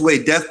 and this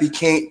way death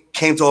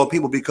came to all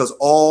people because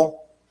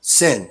all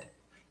sinned.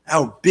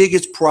 Our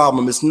biggest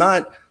problem is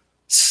not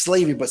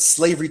slavery, but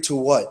slavery to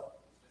what?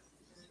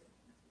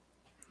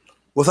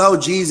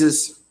 Without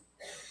Jesus,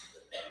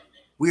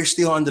 we are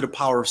still under the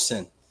power of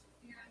sin.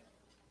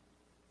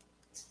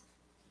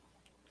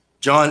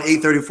 John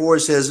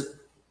 8:34 says,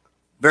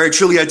 very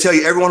truly, I tell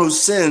you, everyone who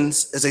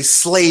sins is a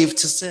slave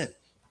to sin.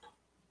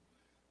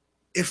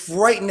 If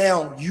right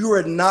now you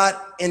are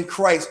not in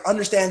Christ,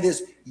 understand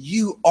this,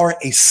 you are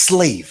a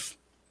slave.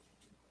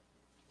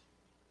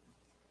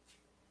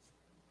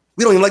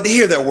 We don't even like to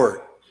hear that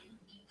word.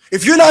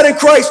 If you're not in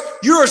Christ,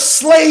 you're a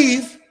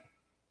slave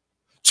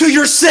to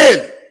your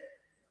sin.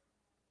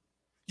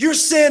 Your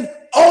sin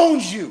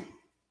owns you.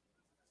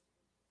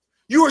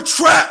 You are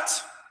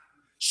trapped,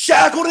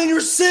 shackled in your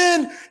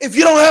sin if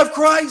you don't have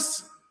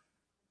Christ.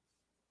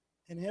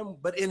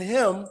 But in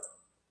him,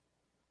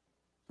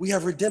 we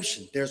have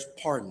redemption. There's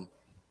pardon.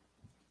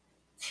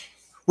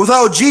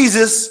 Without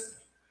Jesus,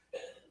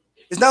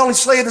 it's not only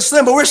slave to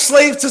sin, but we're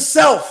slave to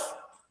self.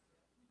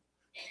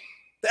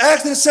 The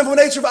acting and simple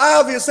nature of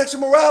obvious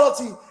sexual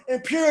morality,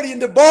 impurity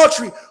and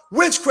debauchery,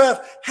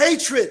 witchcraft,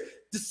 hatred,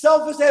 the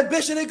selfish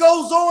ambition, it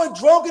goes on,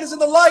 drunkenness and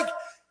the like.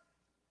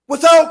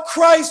 Without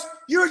Christ,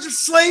 you're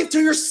just slave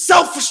to your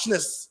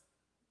selfishness.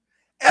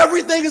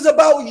 Everything is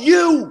about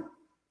you.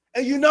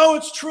 And you know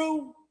it's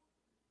true.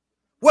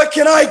 What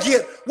can I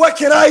get? What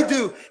can I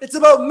do? It's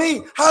about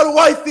me. How do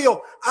I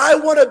feel? I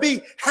want to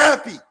be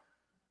happy.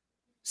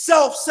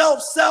 Self.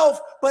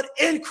 But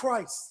in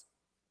Christ,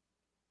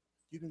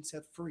 you've been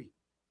set free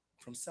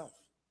from self.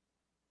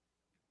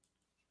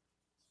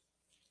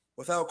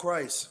 Without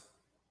Christ,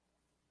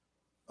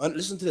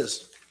 listen to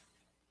this.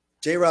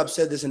 J. Rob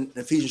said this in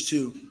Ephesians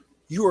 2.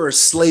 You are a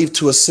slave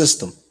to a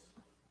system.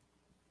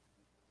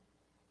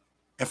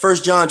 In 1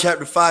 John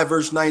chapter 5,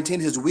 verse 19,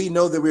 it says, we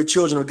know that we're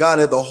children of God,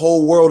 and that the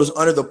whole world is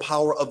under the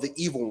power of the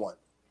evil one.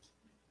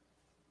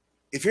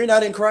 If you're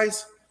not in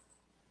Christ,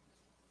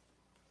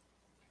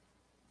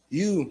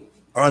 you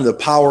are under the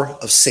power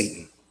of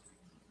Satan.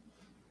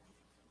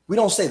 We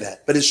don't say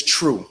that, but it's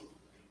true.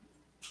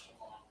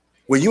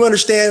 When you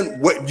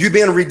understand what you've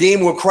been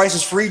redeemed, what Christ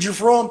has freed you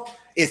from,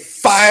 it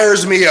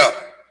fires me up.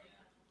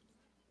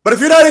 But if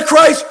you're not in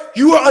Christ,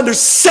 you are under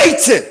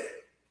Satan.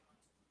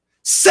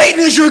 Satan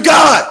is your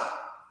God.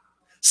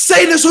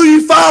 Satan is who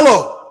you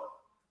follow.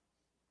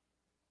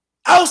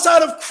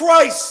 Outside of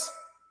Christ,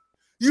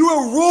 you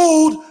are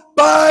ruled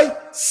by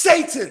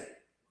Satan.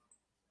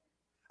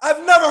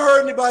 I've never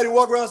heard anybody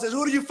walk around and say,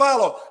 who do you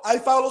follow? I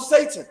follow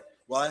Satan.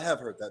 Well, I have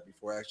heard that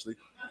before, actually.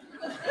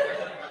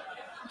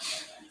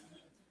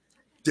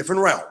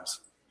 Different realms.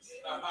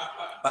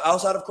 But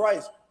outside of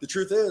Christ, the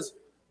truth is,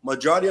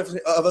 majority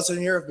of us in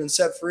here have been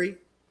set free.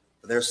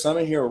 But there's some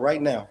in here right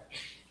now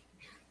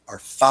are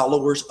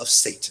followers of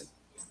Satan.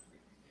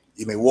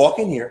 You may walk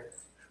in here,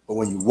 but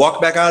when you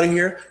walk back out of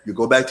here, you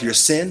go back to your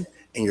sin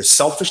and your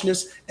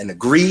selfishness and the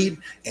greed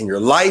and your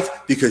life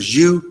because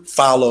you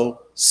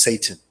follow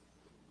Satan.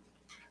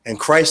 And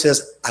Christ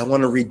says, I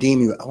want to redeem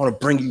you. I want to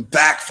bring you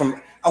back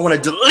I want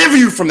to deliver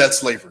you from that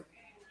slavery.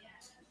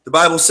 The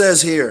Bible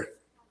says here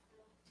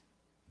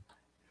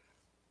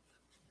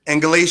in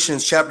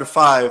Galatians chapter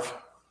 5,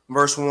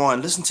 verse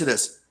 1, listen to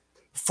this.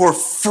 For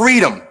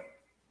freedom,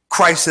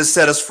 Christ has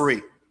set us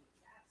free.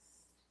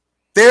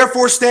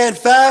 Therefore stand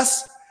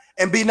fast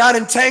and be not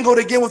entangled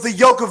again with the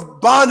yoke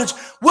of bondage.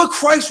 What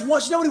Christ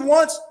wants, you know what he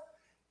wants?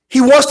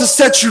 He wants to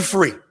set you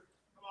free.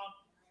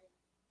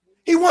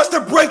 He wants to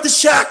break the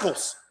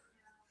shackles.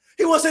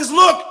 He wants to say,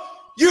 look,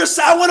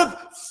 I want to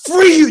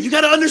free you. You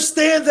got to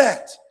understand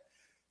that.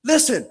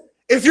 Listen,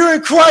 if you're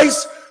in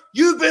Christ,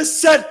 you've been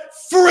set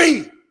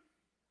free.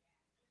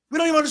 We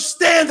don't even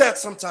understand that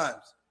sometimes.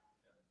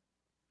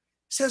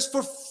 It says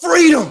for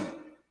freedom.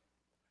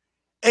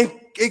 And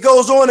it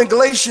goes on in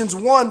Galatians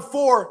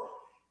 1:4.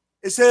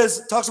 It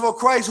says, talks about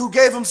Christ who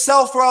gave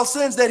himself for our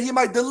sins that he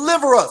might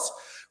deliver us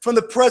from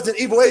the present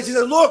evil age. He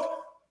said, look,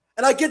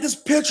 and I get this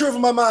picture of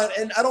my mind,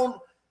 and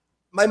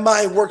my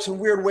mind works in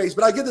weird ways,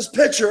 but I get this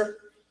picture,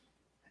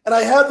 and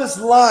I have this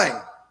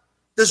line,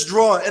 this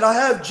drawing, and I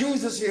have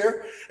Jesus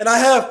here, and I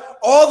have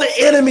all the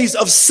enemies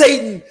of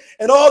Satan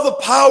and all the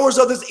powers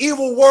of this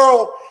evil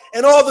world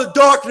and all the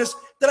darkness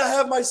that I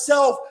have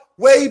myself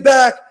way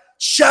back,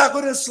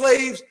 shackled in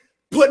slaves,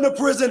 put in a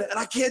prison, and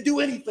I can't do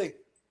anything.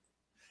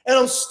 And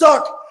I'm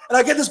stuck, and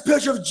I get this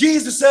picture of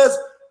Jesus says,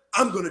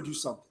 I'm going to do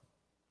something.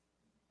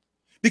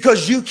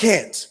 Because you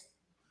can't,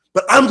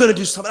 but I'm going to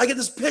do something. I get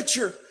this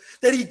picture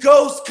that he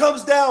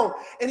comes down,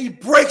 and he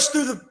breaks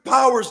through the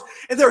powers,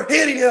 and they're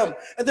hitting him,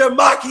 and they're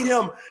mocking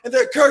him, and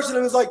they're cursing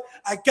him. It's like,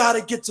 I got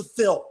to get to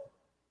Phil.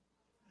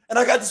 And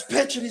I got this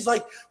picture, and he's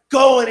like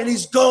going, and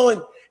he's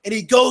going, and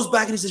he goes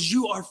back, and he says,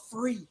 you are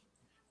free.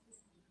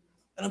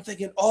 And I'm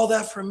thinking, all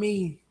that for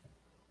me.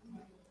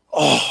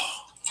 Oh,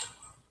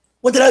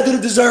 what did I do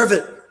to deserve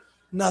it?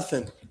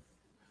 Nothing.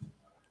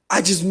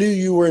 I just knew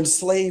you were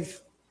enslaved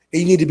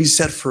and you need to be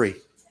set free.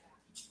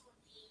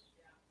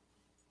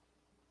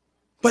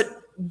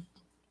 But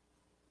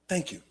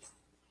thank you.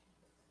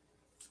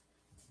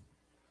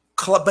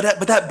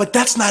 But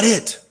that's not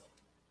it.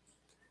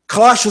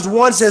 Colossians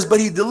 1 says, but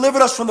he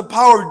delivered us from the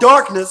power of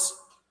darkness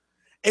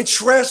and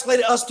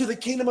translated us to the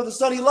kingdom of the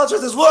Son he loves. He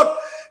says, look,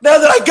 now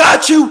that I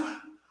got you,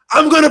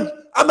 I'm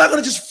not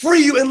going to just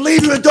free you and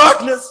leave you in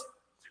darkness.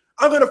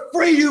 I'm going to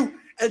free you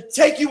and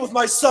take you with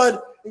my Son,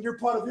 and you're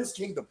part of his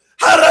kingdom.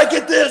 How did I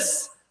get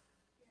this?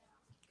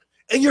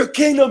 And your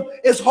kingdom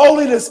is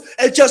holiness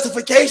and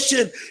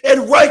justification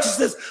and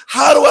righteousness.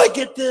 How do I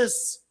get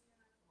this?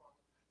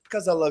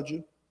 Because I loved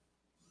you.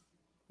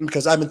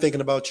 Because I've been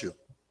thinking about you.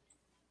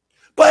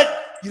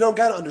 But you don't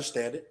got to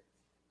understand it.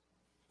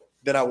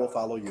 Then I will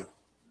follow you.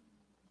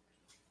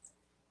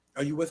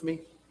 Are you with me?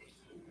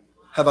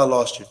 Have I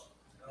lost you?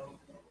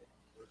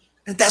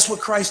 And that's what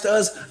Christ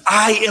does.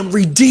 I am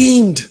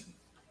redeemed.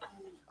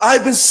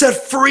 I've been set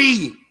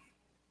free.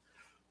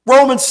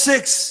 Romans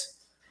 6,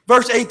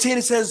 verse 18,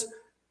 it says,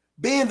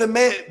 being then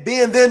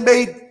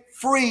made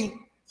free,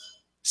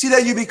 see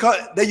that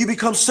you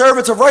become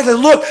servants of righteousness.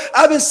 Look,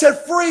 I've been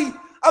set free.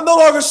 I'm no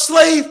longer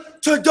slave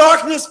to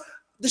darkness.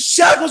 The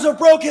shackles are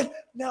broken.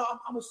 Now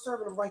I'm a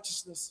servant of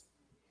righteousness.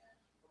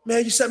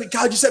 Man,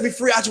 God, you set me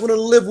free. I just want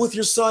to live with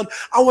your Son.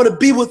 I want to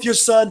be with your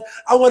Son.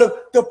 I want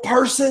the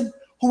person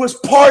who has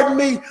pardoned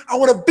me, I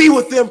want to be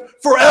with them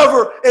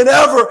forever and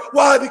ever.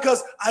 Why?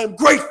 Because I am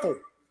grateful.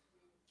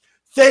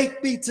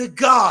 Thank be to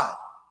God.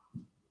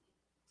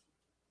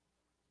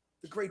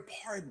 The great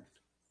pardon.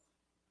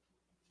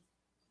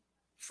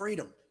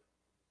 Freedom.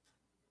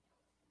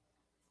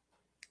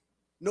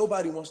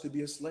 Nobody wants to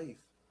be a slave.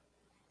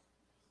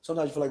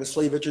 Sometimes you feel like a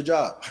slave at your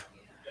job.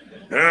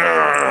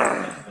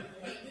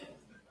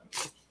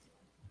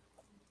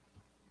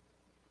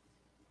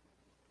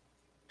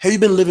 Have you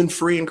been living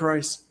free in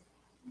Christ?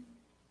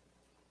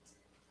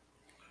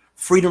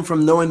 Freedom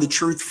from knowing the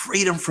truth,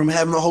 freedom from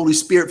having the Holy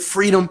Spirit,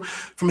 freedom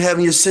from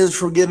having your sins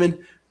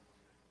forgiven.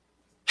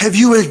 Have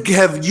you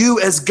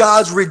as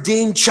God's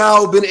redeemed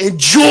child been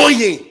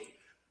enjoying?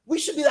 We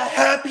should be the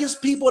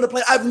happiest people on the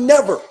planet.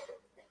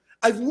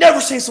 I've never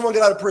seen someone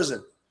get out of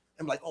prison.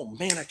 I'm like, oh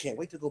man, I can't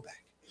wait to go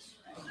back.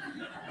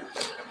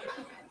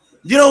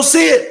 You don't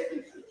see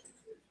it.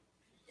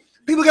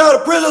 People get out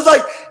of prison, it's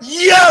like,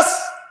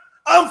 yes,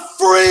 I'm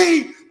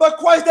free. But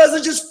Christ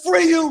doesn't just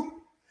free you.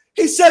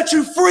 He set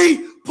you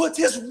free, puts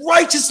his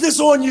righteousness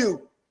on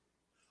you,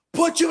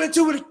 put you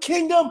into the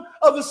kingdom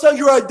of the Son.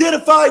 You're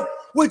identified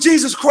with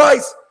Jesus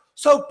Christ,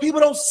 so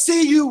people don't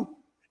see you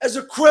as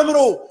a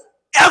criminal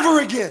ever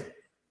again.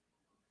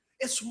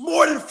 It's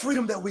more than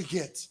freedom that we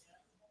get.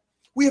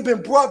 We have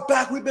been brought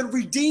back. We've been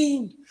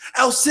redeemed.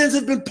 Our sins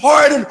have been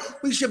pardoned.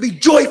 We should be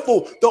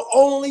joyful. The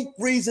only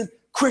reason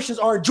Christians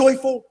aren't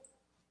joyful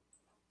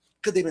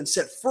because they've been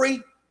set free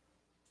and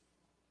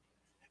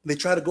they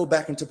try to go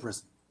back into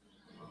prison.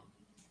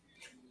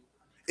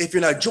 If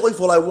you're not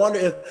joyful, I wonder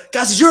if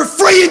God says you're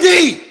free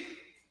indeed,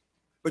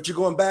 but you're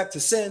going back to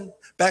sin,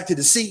 back to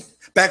deceit,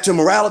 back to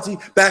immorality,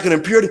 back in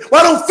impurity.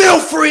 Well, I don't feel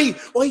free.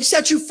 Well, he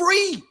set you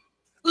free.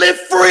 Live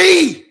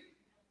free.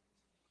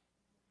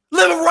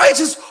 Live a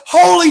righteous,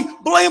 holy,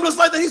 blameless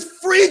life that he's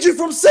freed you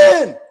from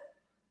sin.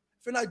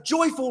 If you're not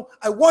joyful,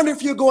 I wonder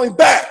if you're going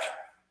back.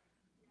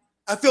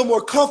 I feel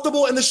more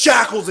comfortable in the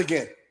shackles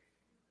again.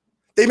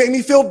 They make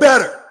me feel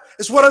better.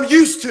 It's what I'm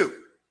used to.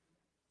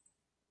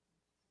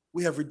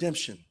 We have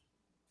redemption.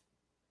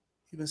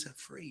 You've been set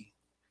free.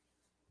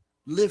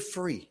 Live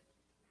free.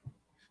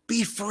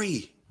 Be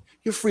free.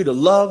 You're free to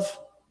love.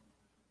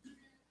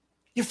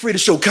 You're free to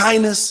show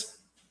kindness.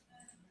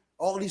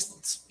 All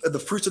these are the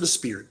fruits of the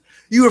Spirit.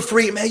 You are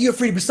free, man. You're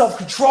free to be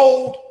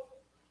self-controlled.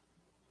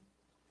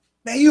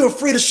 Man, you are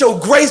free to show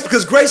grace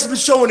because grace has been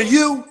shown to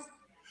you.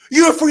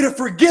 You are free to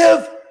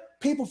forgive.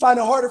 People find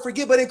it hard to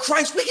forgive, but in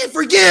Christ we can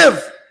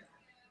forgive.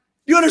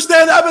 You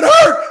understand? I've been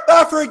hurt.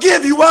 I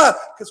forgive you. Why?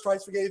 Because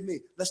Christ forgave me.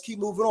 Let's keep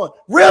moving on.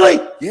 Really?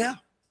 Yeah.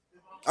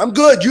 I'm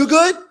good. You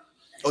good?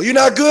 Oh, you're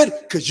not good?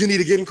 Because you need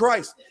to get in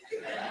Christ.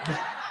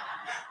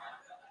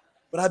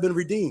 But I've been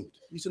redeemed.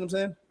 You see what I'm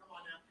saying?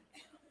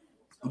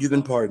 You've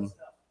been pardoned.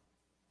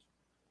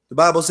 The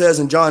Bible says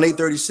in John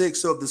 8:36,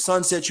 so if the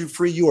Son sets you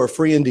free, you are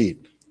free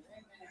indeed.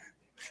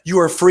 You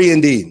are free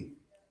indeed.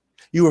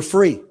 You are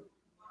free.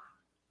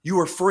 You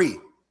are free.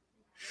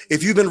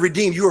 If you've been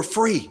redeemed, you are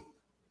free.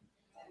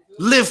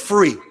 Live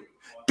free.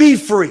 Be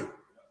free.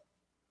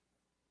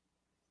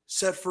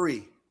 Set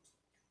free.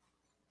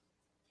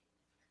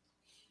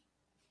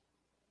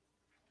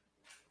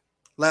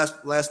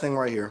 Last thing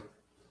right here.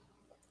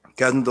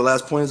 Guys, the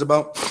last point is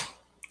about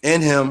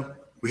in him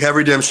we have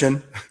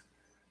redemption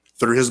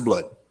through his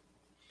blood.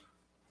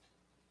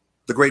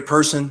 The great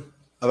person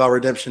of our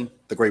redemption,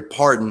 the great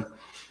pardon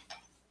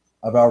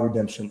of our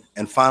redemption,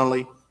 and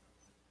finally,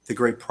 the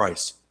great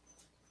price.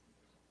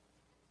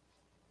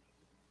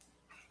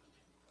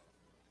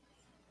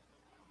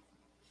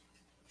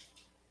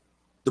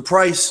 The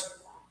price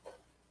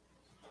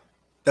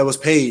that was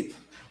paid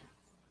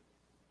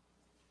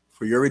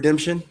for your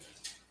redemption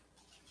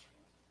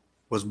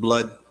was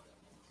blood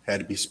had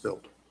to be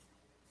spilled.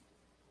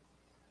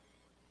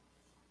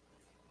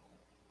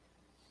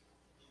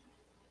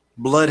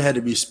 Blood had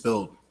to be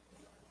spilled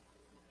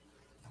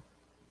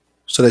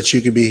so that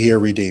you could be here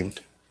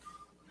redeemed.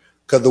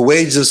 Because the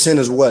wages of sin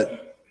is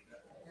what?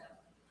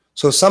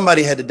 So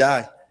somebody had to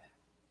die.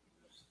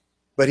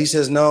 But he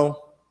says,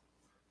 no,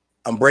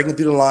 I'm breaking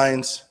through the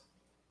lines.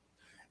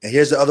 And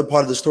here's the other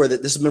part of the story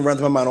that this has been running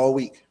through my mind all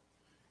week.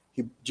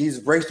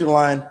 Jesus breaks through the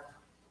line.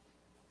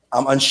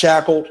 I'm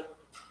unshackled.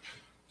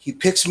 He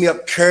picks me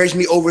up, carries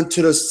me over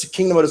into the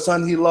kingdom of the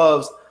Son he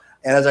loves.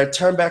 And as I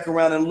turn back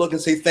around and look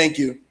and say thank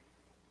you,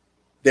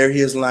 there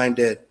he is lying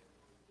dead,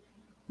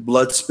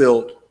 blood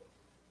spilled.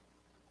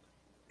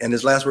 And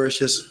his last words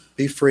just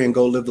be free and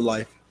go live the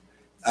life.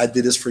 I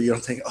did this for you.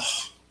 I'm thinking,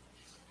 oh,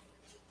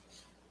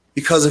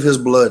 because of his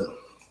blood.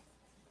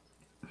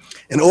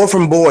 An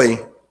orphan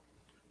boy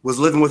was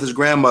living with his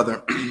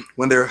grandmother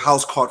when their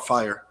house caught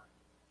fire.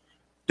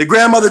 The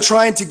grandmother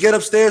trying to get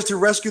upstairs to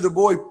rescue the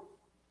boy,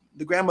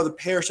 the grandmother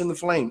perished in the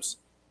flames.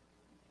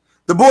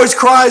 The boy's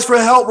cries for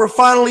help were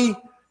finally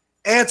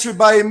answered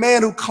by a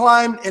man who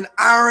climbed an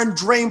iron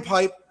drain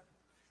pipe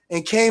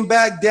and came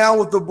back down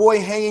with the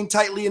boy hanging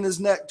tightly in his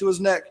neck.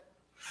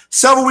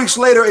 Several weeks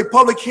later, a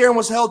public hearing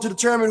was held to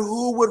determine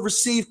who would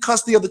receive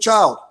custody of the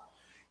child.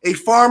 A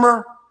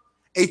farmer,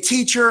 a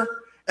teacher,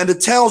 and the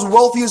town's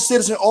wealthiest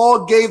citizen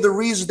all gave the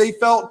reasons they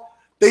felt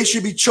they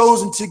should be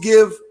chosen to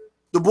give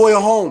the boy a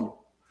home.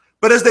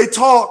 But as they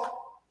talked,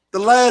 the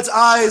lad's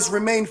eyes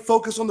remained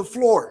focused on the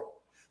floor.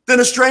 Then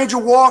a stranger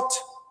walked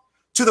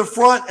to the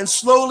front and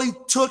slowly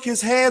took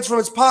his hands from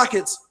his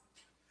pockets,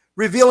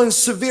 revealing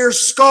severe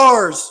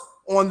scars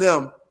on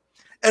them.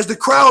 As the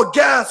crowd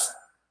gasped,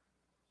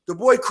 the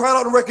boy cried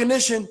out in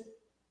recognition.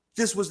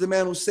 This was the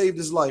man who saved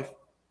his life.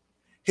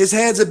 His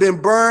hands had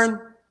been burned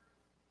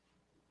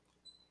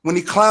when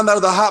he climbed out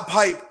of the hot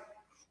pipe.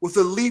 With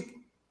a leap,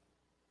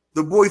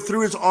 the boy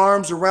threw his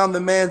arms around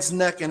the man's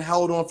neck and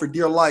held on for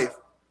dear life.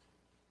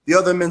 The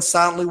other men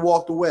silently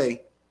walked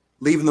away,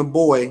 leaving the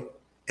boy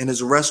and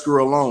his rescuer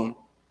alone.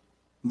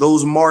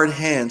 Those marred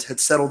hands had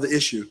settled the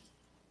issue.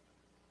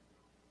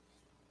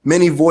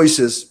 Many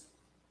voices,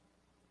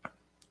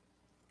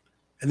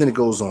 and then it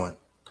goes on.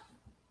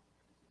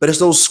 But it's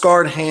those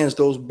scarred hands,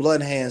 those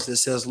blood hands that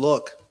says,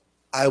 look,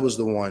 I was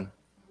the one.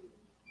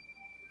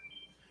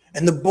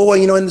 And the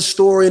boy, in the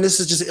story, and this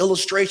is just an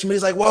illustration, but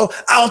he's like, well,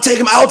 I'll take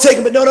him.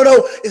 But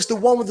no. It's the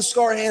one with the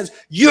scarred hands.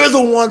 You're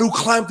the one who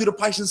climbed through the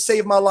pipes and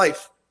saved my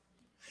life.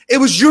 It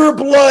was your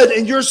blood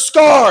and your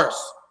scars.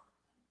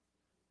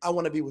 I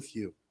want to be with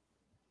you.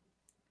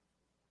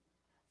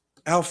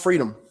 Our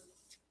freedom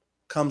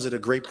comes at a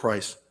great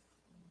price.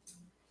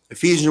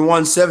 Ephesians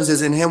 1:7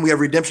 says, in him we have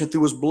redemption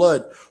through his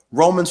blood.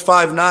 Romans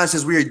 5:9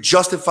 says we are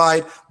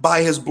justified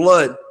by his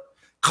blood.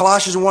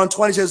 Colossians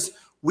 1:20 says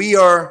we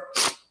are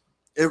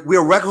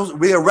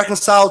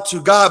reconciled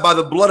to God by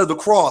the blood of the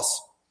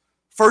cross.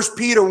 1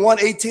 Peter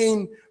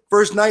 1:18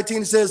 verse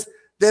 19 says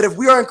that if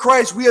we are in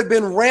Christ, we have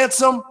been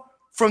ransomed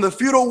from the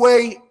feudal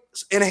way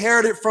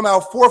inherited from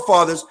our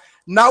forefathers,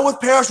 not with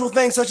perishable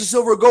things such as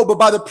silver or gold, but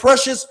by the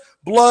precious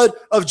blood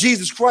of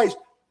Jesus Christ.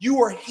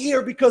 You are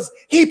here because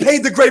he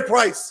paid the great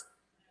price.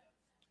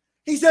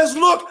 He says,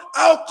 look,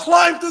 I'll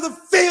climb through the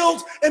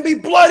fields and be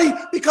bloody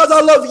because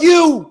I love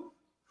you.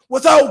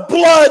 Without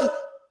blood,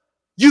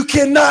 you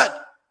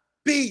cannot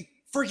be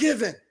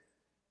forgiven.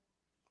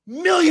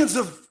 Millions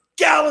of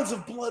gallons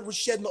of blood was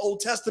shed in the Old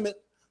Testament.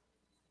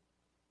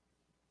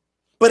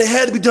 But it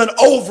had to be done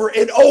over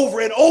and over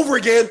and over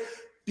again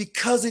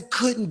because it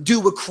couldn't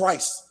do what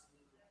Christ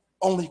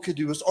only could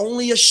do. It was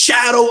only a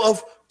shadow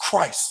of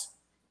Christ.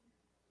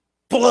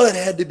 Blood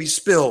had to be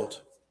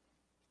spilled.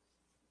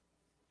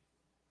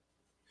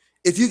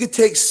 If you could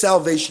take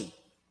salvation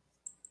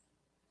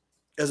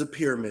as a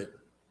pyramid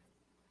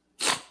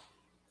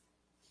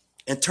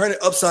and turn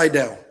it upside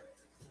down,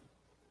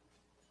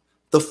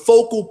 the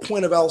focal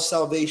point of our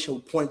salvation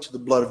will point to the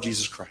blood of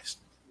Jesus Christ.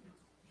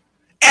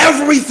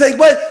 Everything,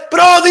 but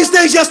all these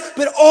things, yes,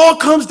 but it all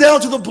comes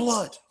down to the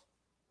blood.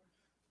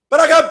 But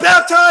I got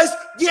baptized,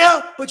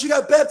 yeah, but you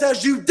got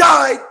baptized, you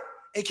died,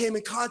 and came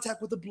in contact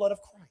with the blood of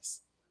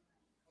Christ.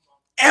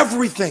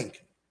 Everything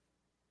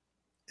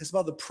is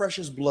about the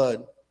precious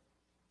blood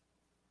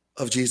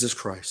of Jesus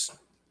Christ.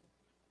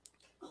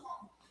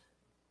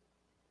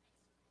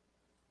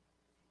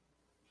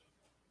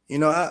 You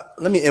know,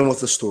 let me end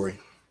with a story.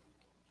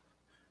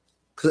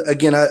 Because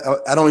again,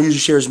 I don't usually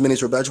share as many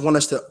stories, but I just want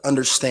us to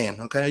understand.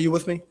 Okay, are you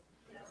with me?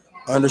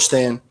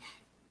 Understand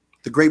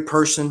the great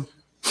person.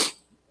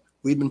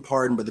 We've been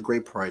pardoned by the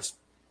great price.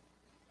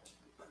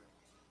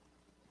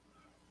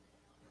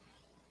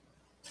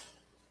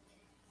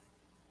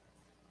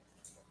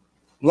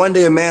 One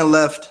day, a man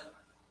left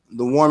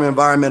the warm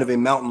environment of a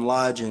mountain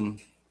lodge in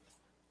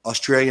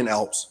Australian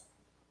Alps.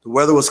 The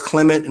weather was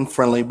clement and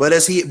friendly, but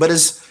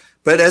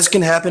as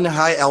can happen at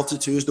high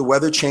altitudes, the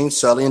weather changed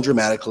suddenly and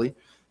dramatically.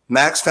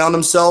 Max found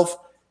himself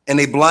in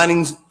a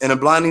blinding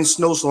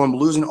snowstorm,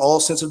 losing all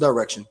sense of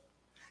direction.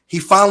 He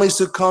finally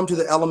succumbed to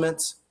the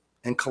elements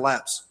and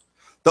collapsed.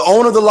 The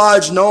owner of the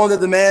lodge, knowing that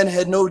the man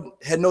had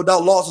no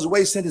doubt lost his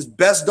way, sent his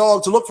best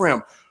dog to look for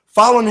him.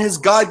 Following his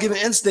God-given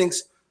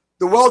instincts,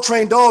 the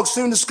well-trained dog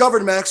soon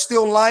discovered Max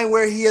still lying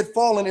where he had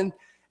fallen in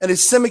a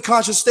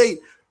semi-conscious state.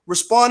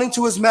 Responding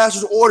to his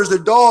master's orders, the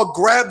dog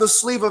grabbed the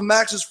sleeve of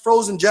Max's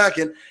frozen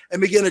jacket and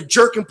began to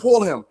jerk and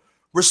pull him.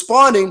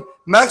 Responding,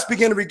 Max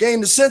began to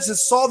regain the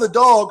senses, saw the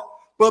dog,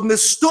 but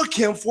mistook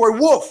him for a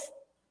wolf.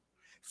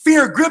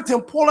 Fear gripped him,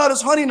 pulled out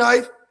his hunting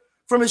knife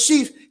from his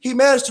sheath. He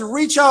managed to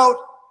reach out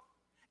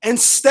and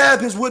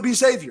stab his would-be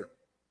savior.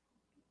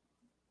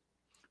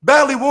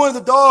 Badly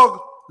wounded, the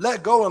dog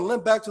let go and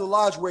limped back to the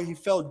lodge where he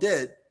fell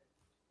dead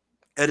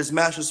at his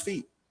master's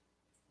feet.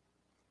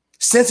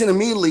 Sensing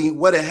immediately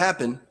what had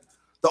happened,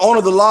 the owner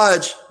of the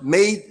lodge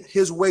made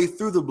his way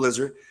through the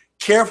blizzard,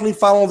 carefully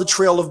following the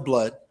trail of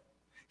blood.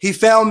 He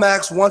found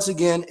Max once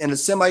again in a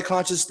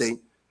semi-conscious state,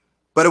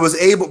 but was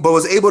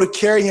able to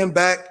carry him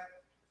back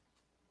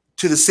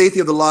to the safety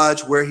of the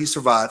lodge where he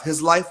survived.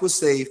 His life was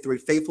saved through a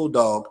faithful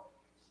dog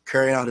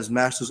carrying out his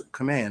master's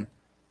command,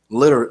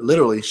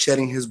 literally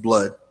shedding his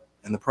blood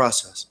in the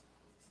process.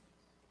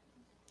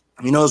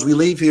 You know, as we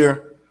leave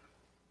here,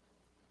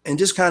 and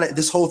just kind of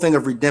this whole thing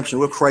of redemption,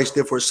 what Christ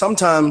did for us,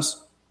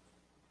 sometimes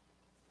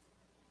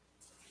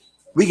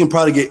we can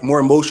probably get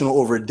more emotional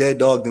over a dead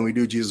dog than we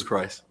do Jesus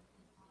Christ.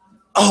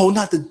 Oh,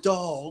 not the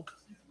dog.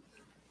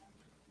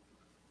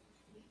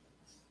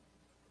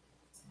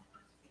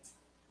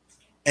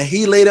 And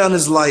he laid down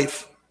his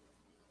life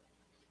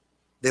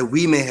that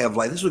we may have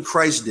life. This is what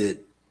Christ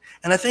did.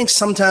 And I think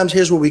sometimes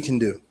here's what we can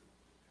do.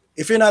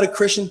 If you're not a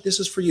Christian, this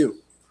is for you.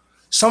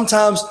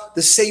 Sometimes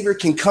the Savior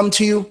can come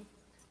to you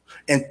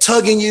and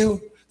tugging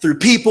you through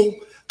people,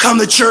 come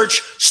to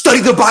church, study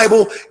the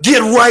Bible,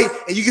 get right,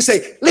 and you can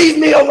say, leave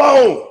me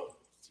alone.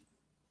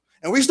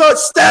 And we start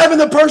stabbing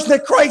the person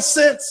that Christ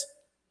sent,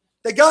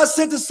 that God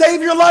sent to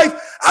save your life.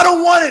 I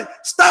don't want it.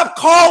 Stop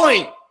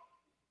calling.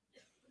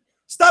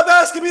 Stop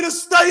asking me to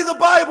study the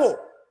Bible.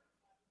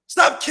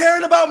 Stop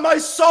caring about my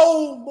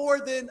soul more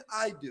than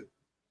I do.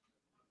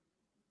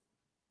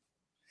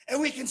 And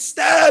we can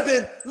stab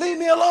and leave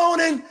me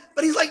alone.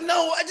 But he's like,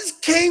 no, I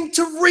just came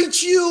to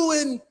reach you.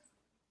 And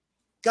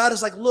God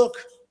is like, look,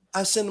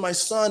 I sent my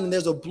son and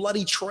there's a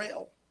bloody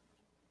trail.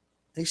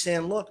 And he's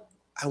saying, look,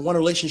 I want a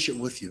relationship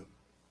with you.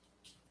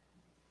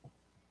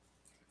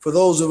 For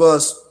those of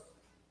us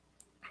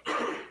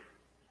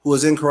who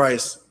is in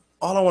Christ,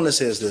 all I want to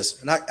say is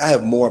this, and I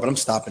have more, but I'm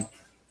stopping.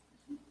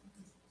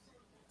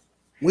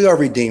 We are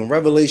redeemed.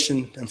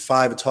 Revelation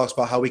 5, it talks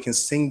about how we can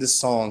sing this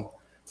song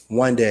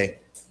one day,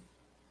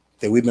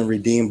 that we've been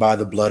redeemed by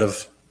the blood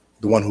of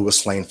the one who was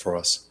slain for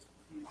us.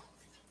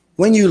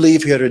 When you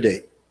leave here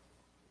today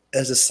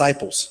as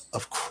disciples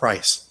of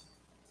Christ,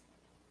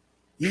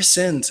 your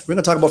sins, we're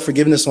going to talk about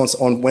forgiveness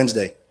on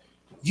Wednesday.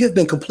 You have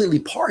been completely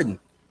pardoned.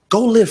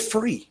 Go live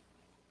free.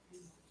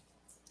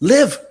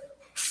 Live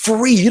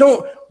free.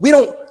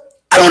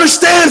 I don't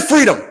understand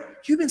freedom.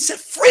 You've been set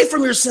free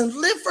from your sin.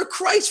 Live for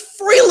Christ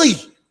freely.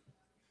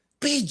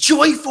 Be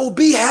joyful.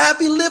 Be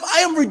happy. Live.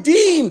 I am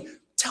redeemed.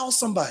 Tell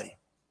somebody.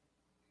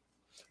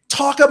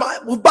 Talk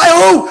about, well, by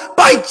who?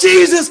 By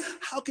Jesus.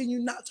 How can you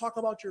not talk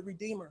about your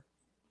Redeemer?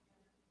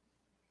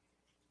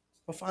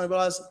 I finally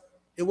realized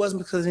it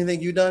wasn't because of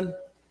anything you've done.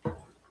 It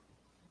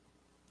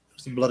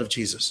was the blood of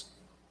Jesus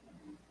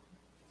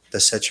that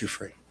sets you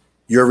free.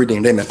 You're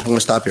redeemed. Amen. I'm going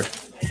to stop here.